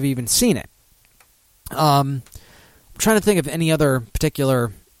groups would have even seen it. I'm trying to think of any other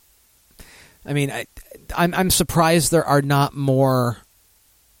particular. I mean, I'm surprised there are not more.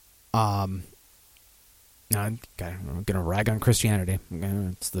 I'm going to rag on Christianity.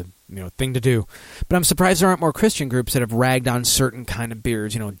 It's the thing to do. But I'm surprised there aren't more Christian groups that have ragged on certain kind of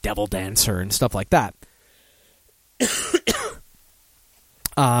beers, Devil Dancer and stuff like that.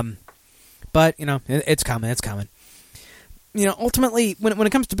 But, it's coming. It's coming. Ultimately, when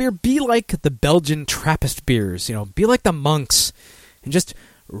it comes to beer, be like the Belgian Trappist beers. Be like the monks and just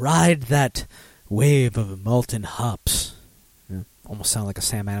ride that wave of malted hops. Almost sound like a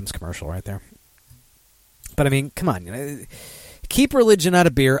Sam Adams commercial right there. But I mean, come on. Keep religion out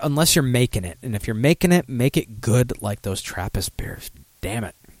of beer unless you're making it. And if you're making it, make it good like those Trappist beers. Damn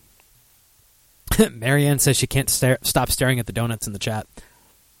it. Marianne says she can't stop staring at the donuts in the chat.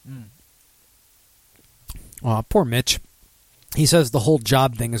 Aw, poor Mitch. He says the whole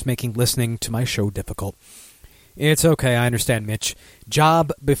job thing is making listening to my show difficult. It's okay, I understand, Mitch.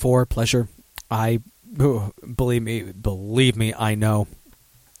 Job before pleasure. Believe me, I know.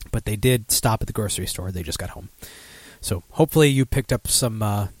 But they did stop at the grocery store. They just got home. So hopefully you picked up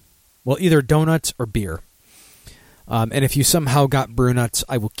some, either donuts or beer. And if you somehow got Brewnuts,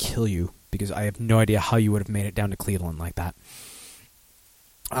 I will kill you because I have no idea how you would have made it down to Cleveland like that.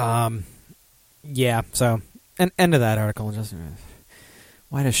 Yeah, so, end of that article. Just,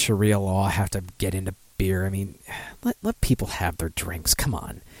 why does Sharia law have to get into beer? I mean, let people have their drinks. Come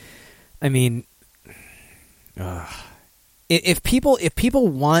on. I mean, if people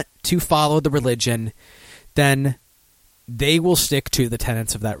want to follow the religion, then they will stick to the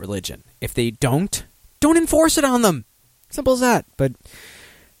tenets of that religion. If they don't enforce it on them. Simple as that. But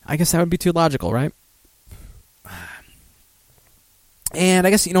I guess that would be too logical, right? And I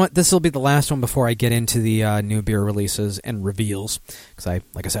guess, you know what, this will be the last one before I get into the new beer releases and reveals. Because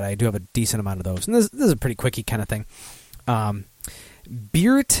like I said, I do have a decent amount of those. And this is a pretty quickie kind of thing.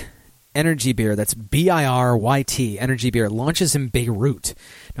 Beert Energy Beer, that's BIRYT, Energy Beer, launches in Beirut.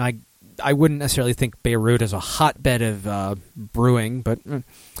 Now, I wouldn't necessarily think Beirut is a hotbed of brewing, but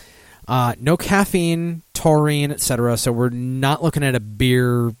no caffeine, taurine, etc. So we're not looking at a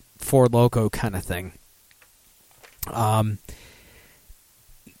beer Four Loko kind of thing.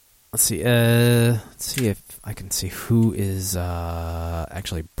 Let's see if I can see who is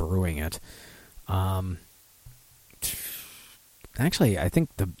actually brewing it. Actually, I think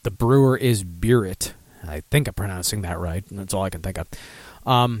the brewer is Beert. I think I'm pronouncing that right. That's all I can think of.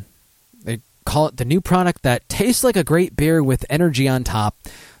 They call it the new product that tastes like a great beer with energy on top,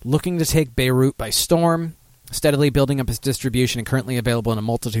 looking to take Beirut by storm, steadily building up its distribution and currently available in a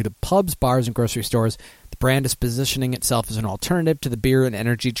multitude of pubs, bars, and grocery stores. The brand is positioning itself as an alternative to the beer and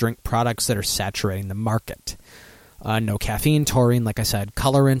energy drink products that are saturating the market. No caffeine, taurine, like I said,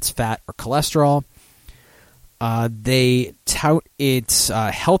 colorants, fat, or cholesterol. They tout its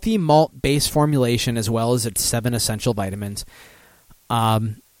healthy malt-based formulation as well as its 7 essential vitamins.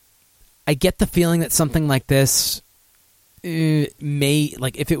 I get the feeling that something like this may,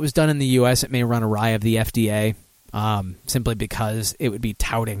 like if it was done in the U.S., it may run awry of the FDA, simply because it would be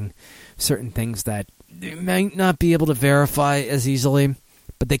touting certain things that they might not be able to verify as easily.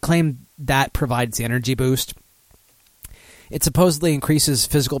 But they claim that provides the energy boost. It supposedly increases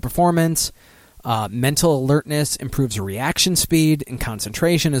physical performance, mental alertness, improves reaction speed and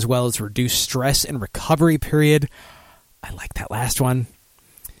concentration, as well as reduced stress and recovery period. I like that last one.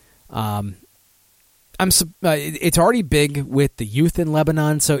 It's already big with the youth in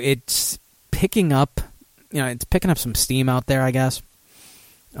Lebanon, so it's picking up. It's picking up some steam out there, I guess.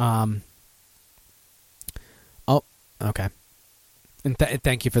 Oh, okay. And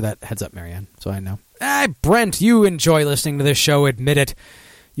thank you for that heads up, Marianne. So I know. Brent, you enjoy listening to this show. Admit it.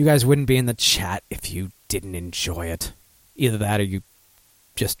 You guys wouldn't be in the chat if you didn't enjoy it. Either that or you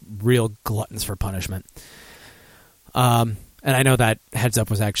just real gluttons for punishment. And I know that heads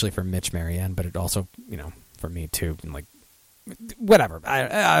up was actually for Mitch, Marianne, but it also, for me too. Like, whatever.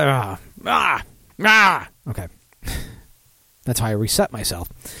 Okay. That's how I reset myself.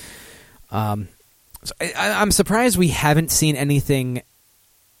 So I'm surprised we haven't seen anything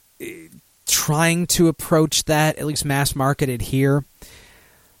trying to approach that, at least mass marketed here,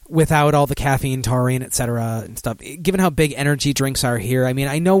 without all the caffeine, taurine, etc. and stuff. Given how big energy drinks are here, I mean,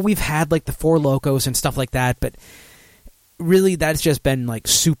 I know we've had like the Four Locos and stuff like that, but really that's just been like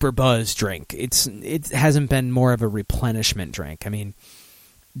super buzz drink. It hasn't been more of a replenishment drink. I mean,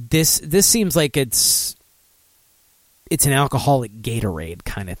 this seems like it's an alcoholic Gatorade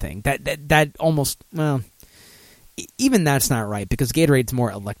kind of thing. That almost, well, even that's not right, because Gatorade's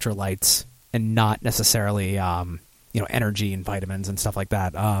more electrolytes and not necessarily energy and vitamins and stuff like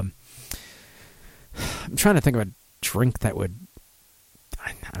that. I'm trying to think of drink that would,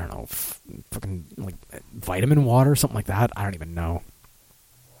 I don't know, fucking like vitamin water or something like that. I don't even know.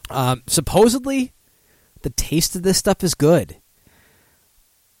 Supposedly, the taste of this stuff is good.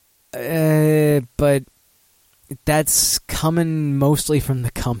 But that's coming mostly from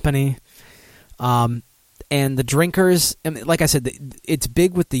the company. And the drinkers, I mean, like I said, it's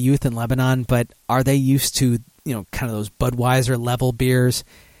big with the youth in Lebanon, but are they used to, kind of those Budweiser level beers?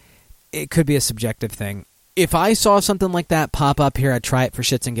 It could be a subjective thing. If I saw something like that pop up here, I'd try it for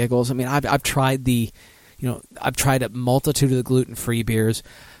shits and giggles. I mean, I've tried I've tried a multitude of the gluten-free beers.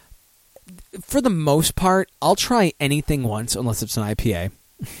 For the most part, I'll try anything once, unless it's an IPA.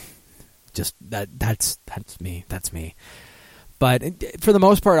 Just that's me. That's me. But for the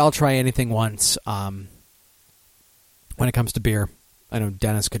most part, I'll try anything once. When it comes to beer, I know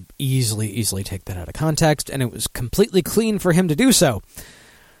Dennis could easily take that out of context, and it was completely clean for him to do so.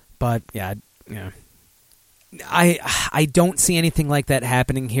 But yeah. I don't see anything like that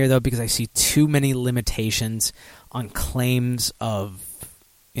happening here, though, because I see too many limitations on claims of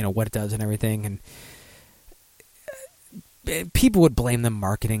what it does and everything, and people would blame them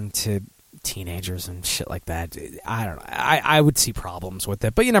marketing to teenagers and shit like that. I don't know. I would see problems with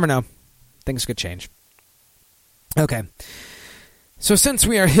it, but you never know. Things could change. Okay. So since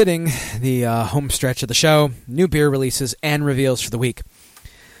we are hitting the home stretch of the show, new beer releases and reveals for the week.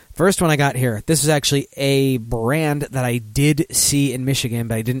 First one I got here. This is actually a brand that I did see in Michigan,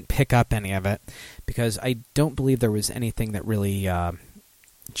 but I didn't pick up any of it because I don't believe there was anything that really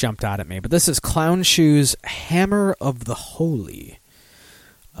jumped out at me. But this is Clown Shoe's Hammer of the Holy.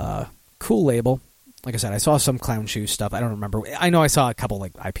 Cool label. Like I said, I saw some Clown Shoe stuff. I don't remember. I know I saw a couple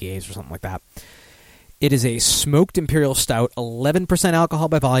like IPAs or something like that. It is a smoked imperial stout, 11% alcohol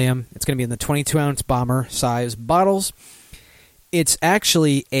by volume. It's going to be in the 22-ounce bomber size bottles. It's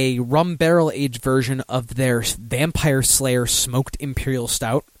actually a rum barrel-aged version of their Vampire Slayer Smoked Imperial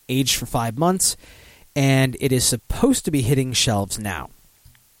Stout, aged for 5 months, and it is supposed to be hitting shelves now.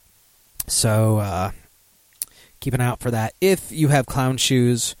 So, keep an eye out for that. If you have Clown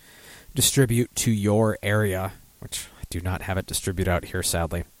Shoes distribute to your area, which I do not have it distribute out here,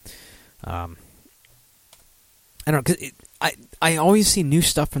 sadly. I don't know, because I always see new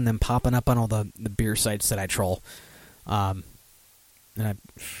stuff from them popping up on all the beer sites that I troll. And I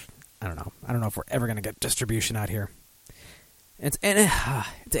don't know. I don't know if we're ever going to get distribution out here. It's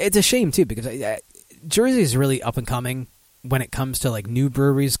a shame, too, because Jersey is really up and coming when it comes to like new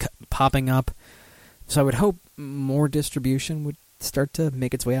breweries popping up. So I would hope more distribution would start to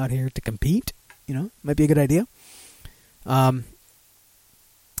make its way out here to compete. Might be a good idea.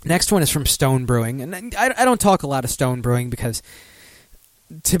 Next one is from Stone Brewing. And I don't talk a lot of Stone Brewing because,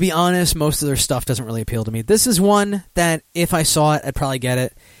 to be honest, most of their stuff doesn't really appeal to me. This is one that if I saw it, I'd probably get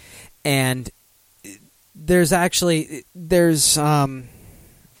it. And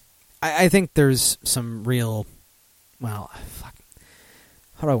I think there's some real, how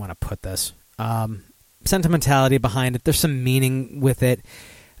do I want to put this? Sentimentality behind it. There's some meaning with it.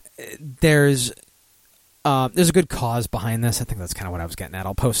 There's a good cause behind this. I think that's kind of what I was getting at.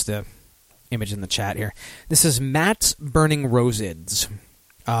 I'll post the image in the chat here. This is Matt's Burning Rosids.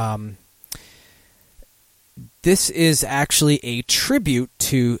 This is actually a tribute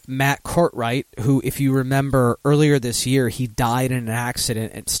to Matt Courtwright, who, if you remember, earlier this year, he died in an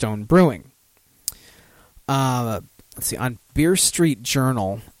accident at Stone Brewing. Let's see, on Beer Street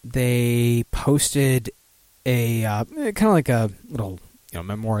Journal, they posted a kind of like a little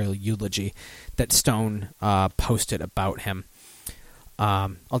memorial eulogy that Stone posted about him.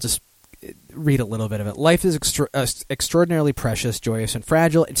 I'll just read a little bit of it. Life is extraordinarily precious, joyous, and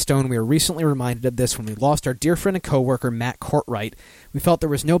fragile. At Stone, we were recently reminded of this when we lost our dear friend and co-worker, Matt Courtwright. We felt there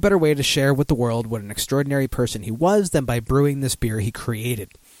was no better way to share with the world what an extraordinary person he was than by brewing this beer he created.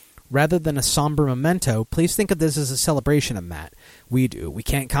 Rather than a somber memento, please think of this as a celebration of Matt. We do. We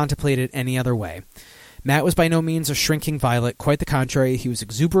can't contemplate it any other way. Matt was by no means a shrinking violet. Quite the contrary. He was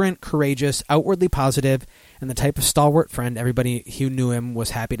exuberant, courageous, outwardly positive, and the type of stalwart friend everybody who knew him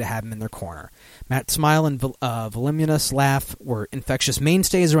was happy to have him in their corner. Matt's smile and voluminous laugh were infectious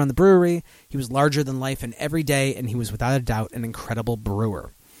mainstays around the brewery. He was larger than life in every day, and he was without a doubt an incredible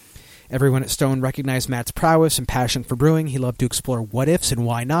brewer. Everyone at Stone recognized Matt's prowess and passion for brewing. He loved to explore what-ifs and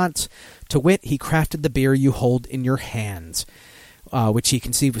why-nots. To wit, he crafted the beer you hold in your hands, which he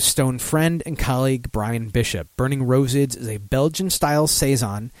conceived with Stone friend and colleague Brian Bishop. Burning Rosids is a Belgian-style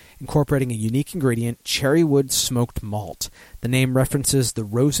saison incorporating a unique ingredient, cherry wood smoked malt. The name references the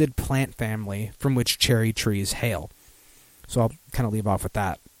rosid plant family from which cherry trees hail. So I'll kind of leave off with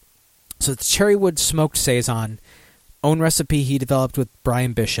that. So it's cherry wood smoked saison, own recipe he developed with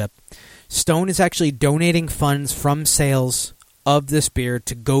Brian Bishop. Stone is actually donating funds from sales of this beer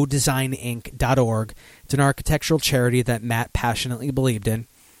to GoDesignInc.org. It's an architectural charity that Matt passionately believed in.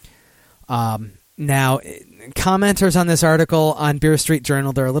 Now, commenters on this article on Beer Street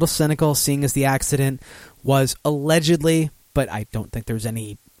Journal, they're a little cynical, seeing as the accident was allegedly, but I don't think there's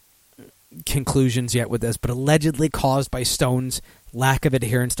any conclusions yet with this, but allegedly caused by Stone's lack of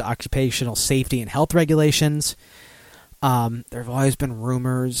adherence to occupational safety and health regulations. There have always been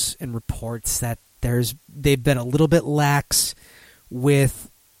rumors and reports that they've been a little bit lax with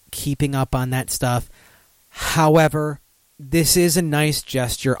keeping up on that stuff. However, this is a nice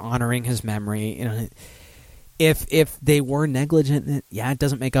gesture honoring his memory. You know, if they were negligent, it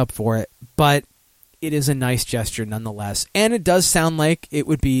doesn't make up for it, but it is a nice gesture nonetheless. And it does sound like it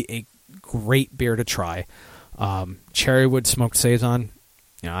would be a great beer to try. Cherrywood smoked saison,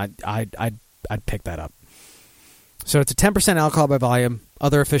 I'd pick that up. So it's a 10% alcohol by volume.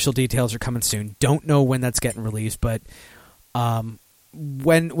 Other official details are coming soon. Don't know when that's getting released, but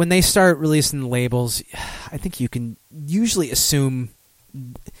when they start releasing the labels, I think you can usually assume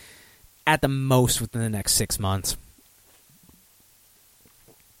at the most within the next 6 months.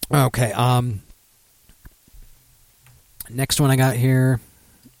 Okay, next one I got here.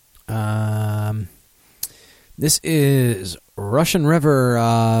 This is Russian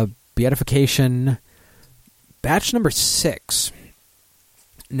River Beatification batch number 6.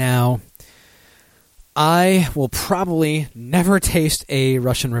 Now, I will probably never taste a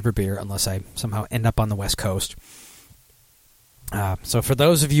Russian River beer unless I somehow end up on the West Coast. So for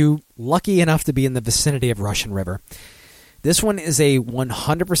those of you lucky enough to be in the vicinity of Russian River, this one is a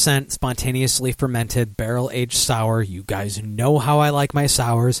 100% spontaneously fermented barrel-aged sour. You guys know how I like my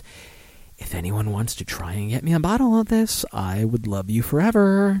sours. If anyone wants to try and get me a bottle of this, I would love you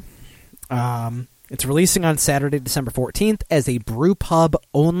forever. It's releasing on Saturday, December 14th as a brew pub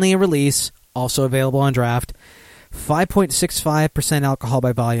only release, also available on draft. 5.65% alcohol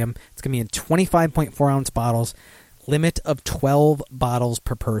by volume. It's going to be in 25.4 ounce bottles. Limit of 12 bottles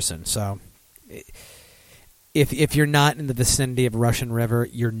per person. So if you're not in the vicinity of Russian River,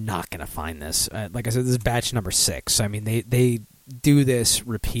 you're not going to find this. Like I said, this is batch number 6. I mean, they do this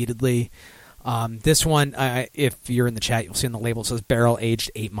repeatedly. This one, if you're in the chat, you'll see on the label it says barrel aged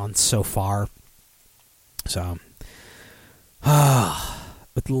 8 months so far. So,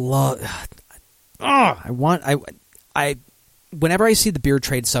 with love, whenever I see the beer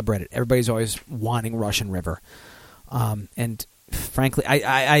trade subreddit, everybody's always wanting Russian River, and frankly,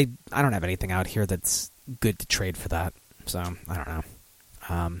 I don't have anything out here that's good to trade for that. So I don't know.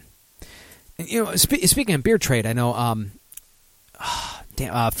 And, speaking of beer trade, I know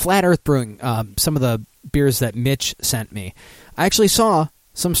Flat Earth Brewing, some of the beers that Mitch sent me, I actually saw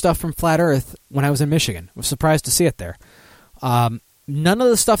some stuff from Flat Earth when I was in Michigan. I was surprised to see it there. None of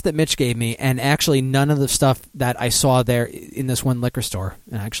the stuff that Mitch gave me, and actually none of the stuff that I saw there in this one liquor store,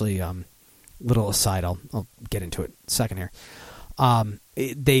 and actually, little aside, I'll get into it in a second here.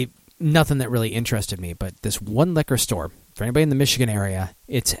 Nothing that really interested me, but this one liquor store, for anybody in the Michigan area,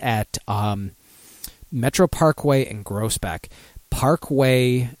 it's at Metro Parkway and Groesbeck.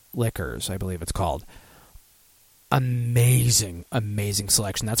 Parkway Liquors, I believe it's called. Amazing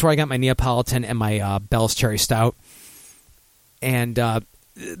selection. That's where I got my Neapolitan and my Bell's Cherry Stout. And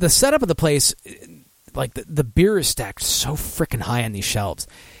the setup of the place, like the beer is stacked so freaking high on these shelves.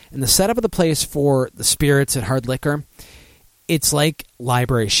 And the setup of the place for the spirits and hard liquor, it's like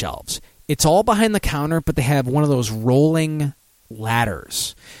library shelves. It's all behind the counter, but they have one of those rolling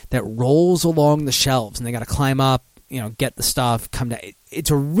ladders that rolls along the shelves, and they got to climb up, get the stuff, come down. It's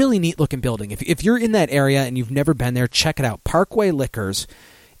a really neat looking building. If you're in that area and you've never been there, check it out. Parkway Liquors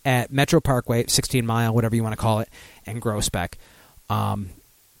at Metro Parkway, 16 Mile, whatever you want to call it, and Groesbeck.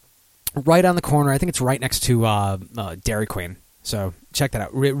 Right on the corner. I think it's right next to Dairy Queen. So check that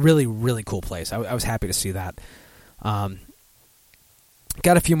out. Really, really cool place. I was happy to see that.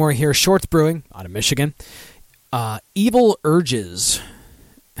 Got a few more here. Shorts Brewing out of Michigan. Evil Urges.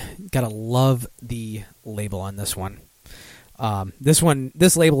 Gotta love the label on this one. This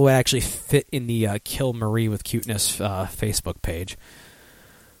label would actually fit in the Kill Marie with Cuteness Facebook page.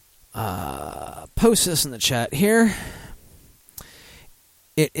 Post this in the chat here.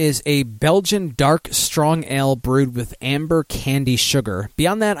 It is a Belgian dark strong ale brewed with amber candy sugar.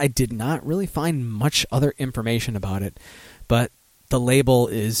 Beyond that, I did not really find much other information about it, but the label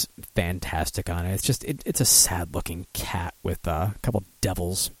is fantastic on it. It's just it's a sad looking cat with a couple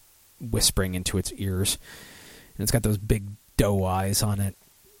devils whispering into its ears, and it's got those big doe eyes on it.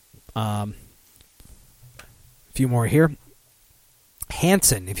 A few more here.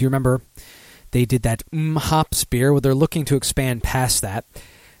 Hansen, if you remember They did that Hops beer, where they're looking to expand past that.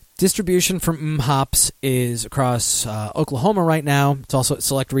 Distribution from Hops is across Oklahoma right now. It's also at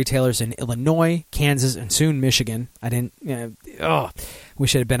select retailers in Illinois, Kansas, and soon Michigan. I didn't,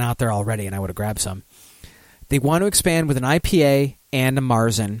 wish it had been out there already, and I would have grabbed some. They want to expand with an IPA and a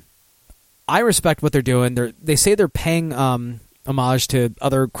Marzen. I respect what they're doing. They say they're paying homage to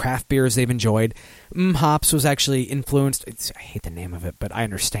other craft beers they've enjoyed. Hops was actually influenced. I hate the name of it, but I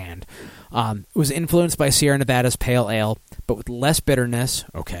understand. It was influenced by Sierra Nevada's Pale Ale, but with less bitterness,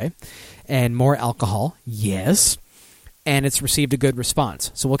 okay, and more alcohol, yes. And it's received a good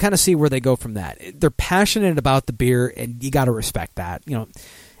response. So we'll kind of see where they go from that. They're passionate about the beer, and you got to respect that, you know.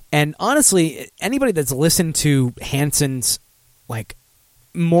 And honestly, anybody that's listened to Hansen's like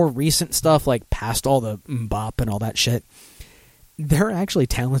more recent stuff, like past all the bop and all that shit, they're actually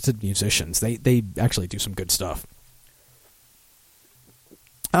talented musicians. They actually do some good stuff.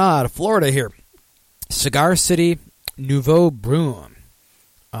 To Florida here. Cigar City Nouveau Brun.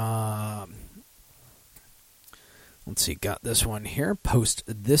 Let's see, got this one here. Post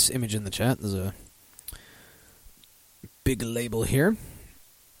this image in the chat. There's a big label here.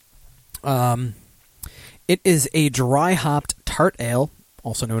 It is a dry hopped tart ale,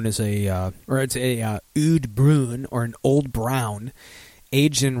 also known as it's a Oud Brun, or an Old Brown,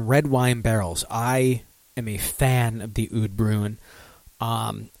 aged in red wine barrels. I am a fan of the Oud Brun.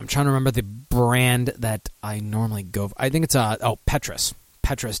 I'm trying to remember the brand that I normally go for. I think it's Petrus.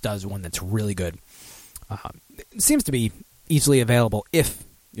 Petrus does one that's really good. It seems to be easily available if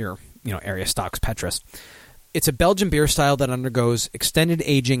your area stocks Petrus. It's a Belgian beer style that undergoes extended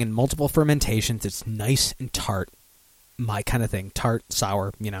aging and multiple fermentations. It's nice and tart. My kind of thing. Tart,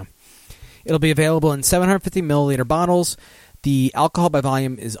 sour, It'll be available in 750 milliliter bottles. The alcohol by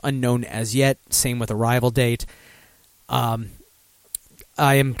volume is unknown as yet. Same with arrival date. I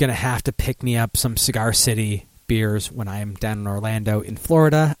am going to have to pick me up some Cigar City beers when I am down in Orlando in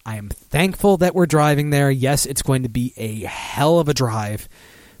Florida. I am thankful that we're driving there. Yes, it's going to be a hell of a drive,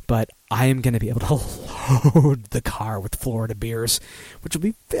 but I am going to be able to load the car with Florida beers, which will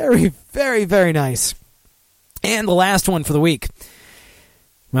be very, very, very nice. And the last one for the week.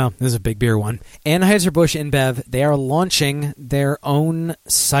 Well, this is a big beer one. Anheuser-Busch InBev, they are launching their own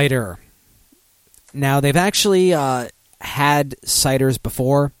cider. Now, they've actually had ciders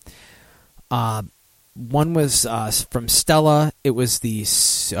before. One was from Stella. It was the,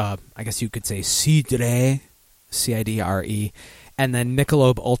 I guess you could say, Cidre, C-I-D-R-E, and then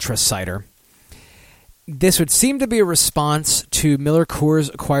Michelob Ultra cider. This would seem to be a response to Miller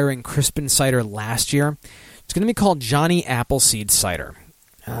Coors acquiring Crispin Cider last year. It's going to be called Johnny Appleseed Cider.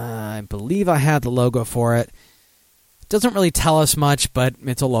 I believe I have the logo for it. It doesn't really tell us much, but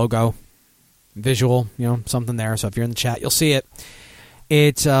it's a logo. Visual, something there. So if you're in the chat, you'll see it.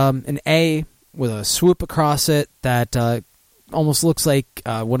 It's an A with a swoop across it that almost looks like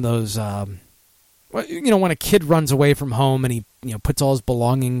one of those, when a kid runs away from home and he puts all his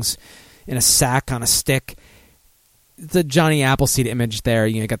belongings in a sack on a stick. The Johnny Appleseed image there.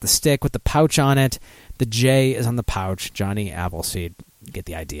 You got the stick with the pouch on it. The J is on the pouch. Johnny Appleseed. You get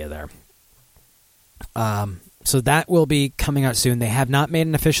the idea there. So that will be coming out soon. They have not made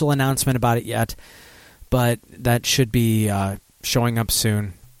an official announcement about it yet, but that should be showing up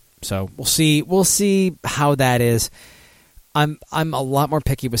soon. So we'll see. We'll see how that is. I'm a lot more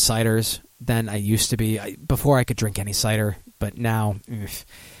picky with ciders than I used to be. Before I could drink any cider, but now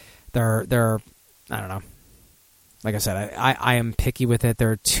there are, I don't know. Like I said, I am picky with it.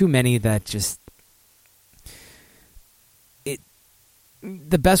 There are too many that just...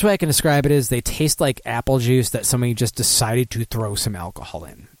 The best way I can describe it is they taste like apple juice that somebody just decided to throw some alcohol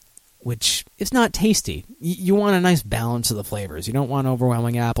in, which is not tasty. You want a nice balance of the flavors. You don't want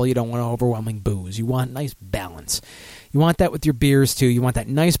overwhelming apple. You don't want overwhelming booze. You want nice balance. You want that with your beers, too. You want that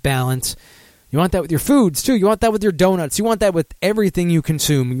nice balance. You want that with your foods, too. You want that with your donuts. You want that with everything you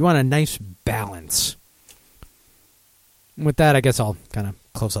consume. You want a nice balance. And with that, I guess I'll kind of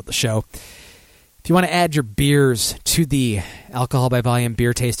close out the show. If you want to add your beers to the alcohol by volume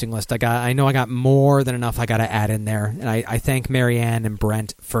beer tasting list, I know I got more than enough I got to add in there. And I thank Marianne and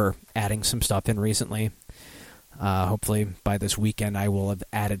Brent for adding some stuff in recently. Hopefully by this weekend I will have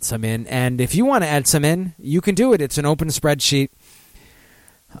added some in. And if you want to add some in, you can do it. It's an open spreadsheet.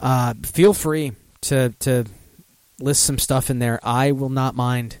 Feel free to list some stuff in there. I will not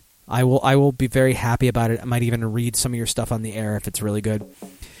mind. I will be very happy about it. I might even read some of your stuff on the air if it's really good.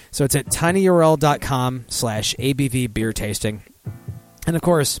 So it's at tinyurl.com/ABV beer tasting. And, of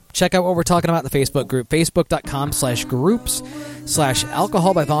course, check out what we're talking about in the Facebook group,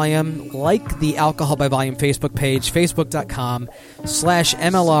 facebook.com/groups/alcohol by volume. Like the Alcohol by Volume Facebook page,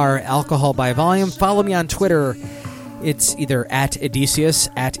 facebook.com/MLR alcohol by volume. Follow me on Twitter. It's either at Edicius,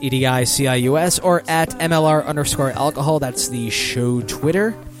 at EDICIUS, or at MLR_alcohol. That's the show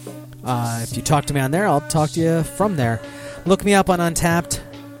Twitter. If you talk to me on there, I'll talk to you from there. Look me up on Untappd.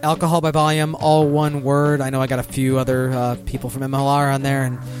 Alcohol by Volume, all one word. I know I got a few other people from MLR on there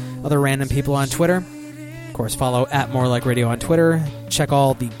and other random people on Twitter. Of course, follow at More Like Radio on Twitter. Check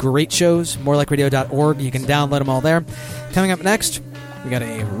all the great shows, morelikeradio.org. You can download them all there. Coming up next, we got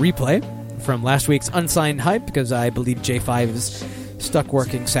a replay from last week's Unsigned Hype, because I believe J5 is stuck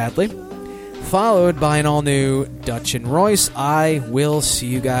working, sadly. Followed by an all-new Dutch and Royce. I will see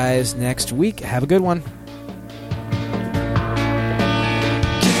you guys next week. Have a good one.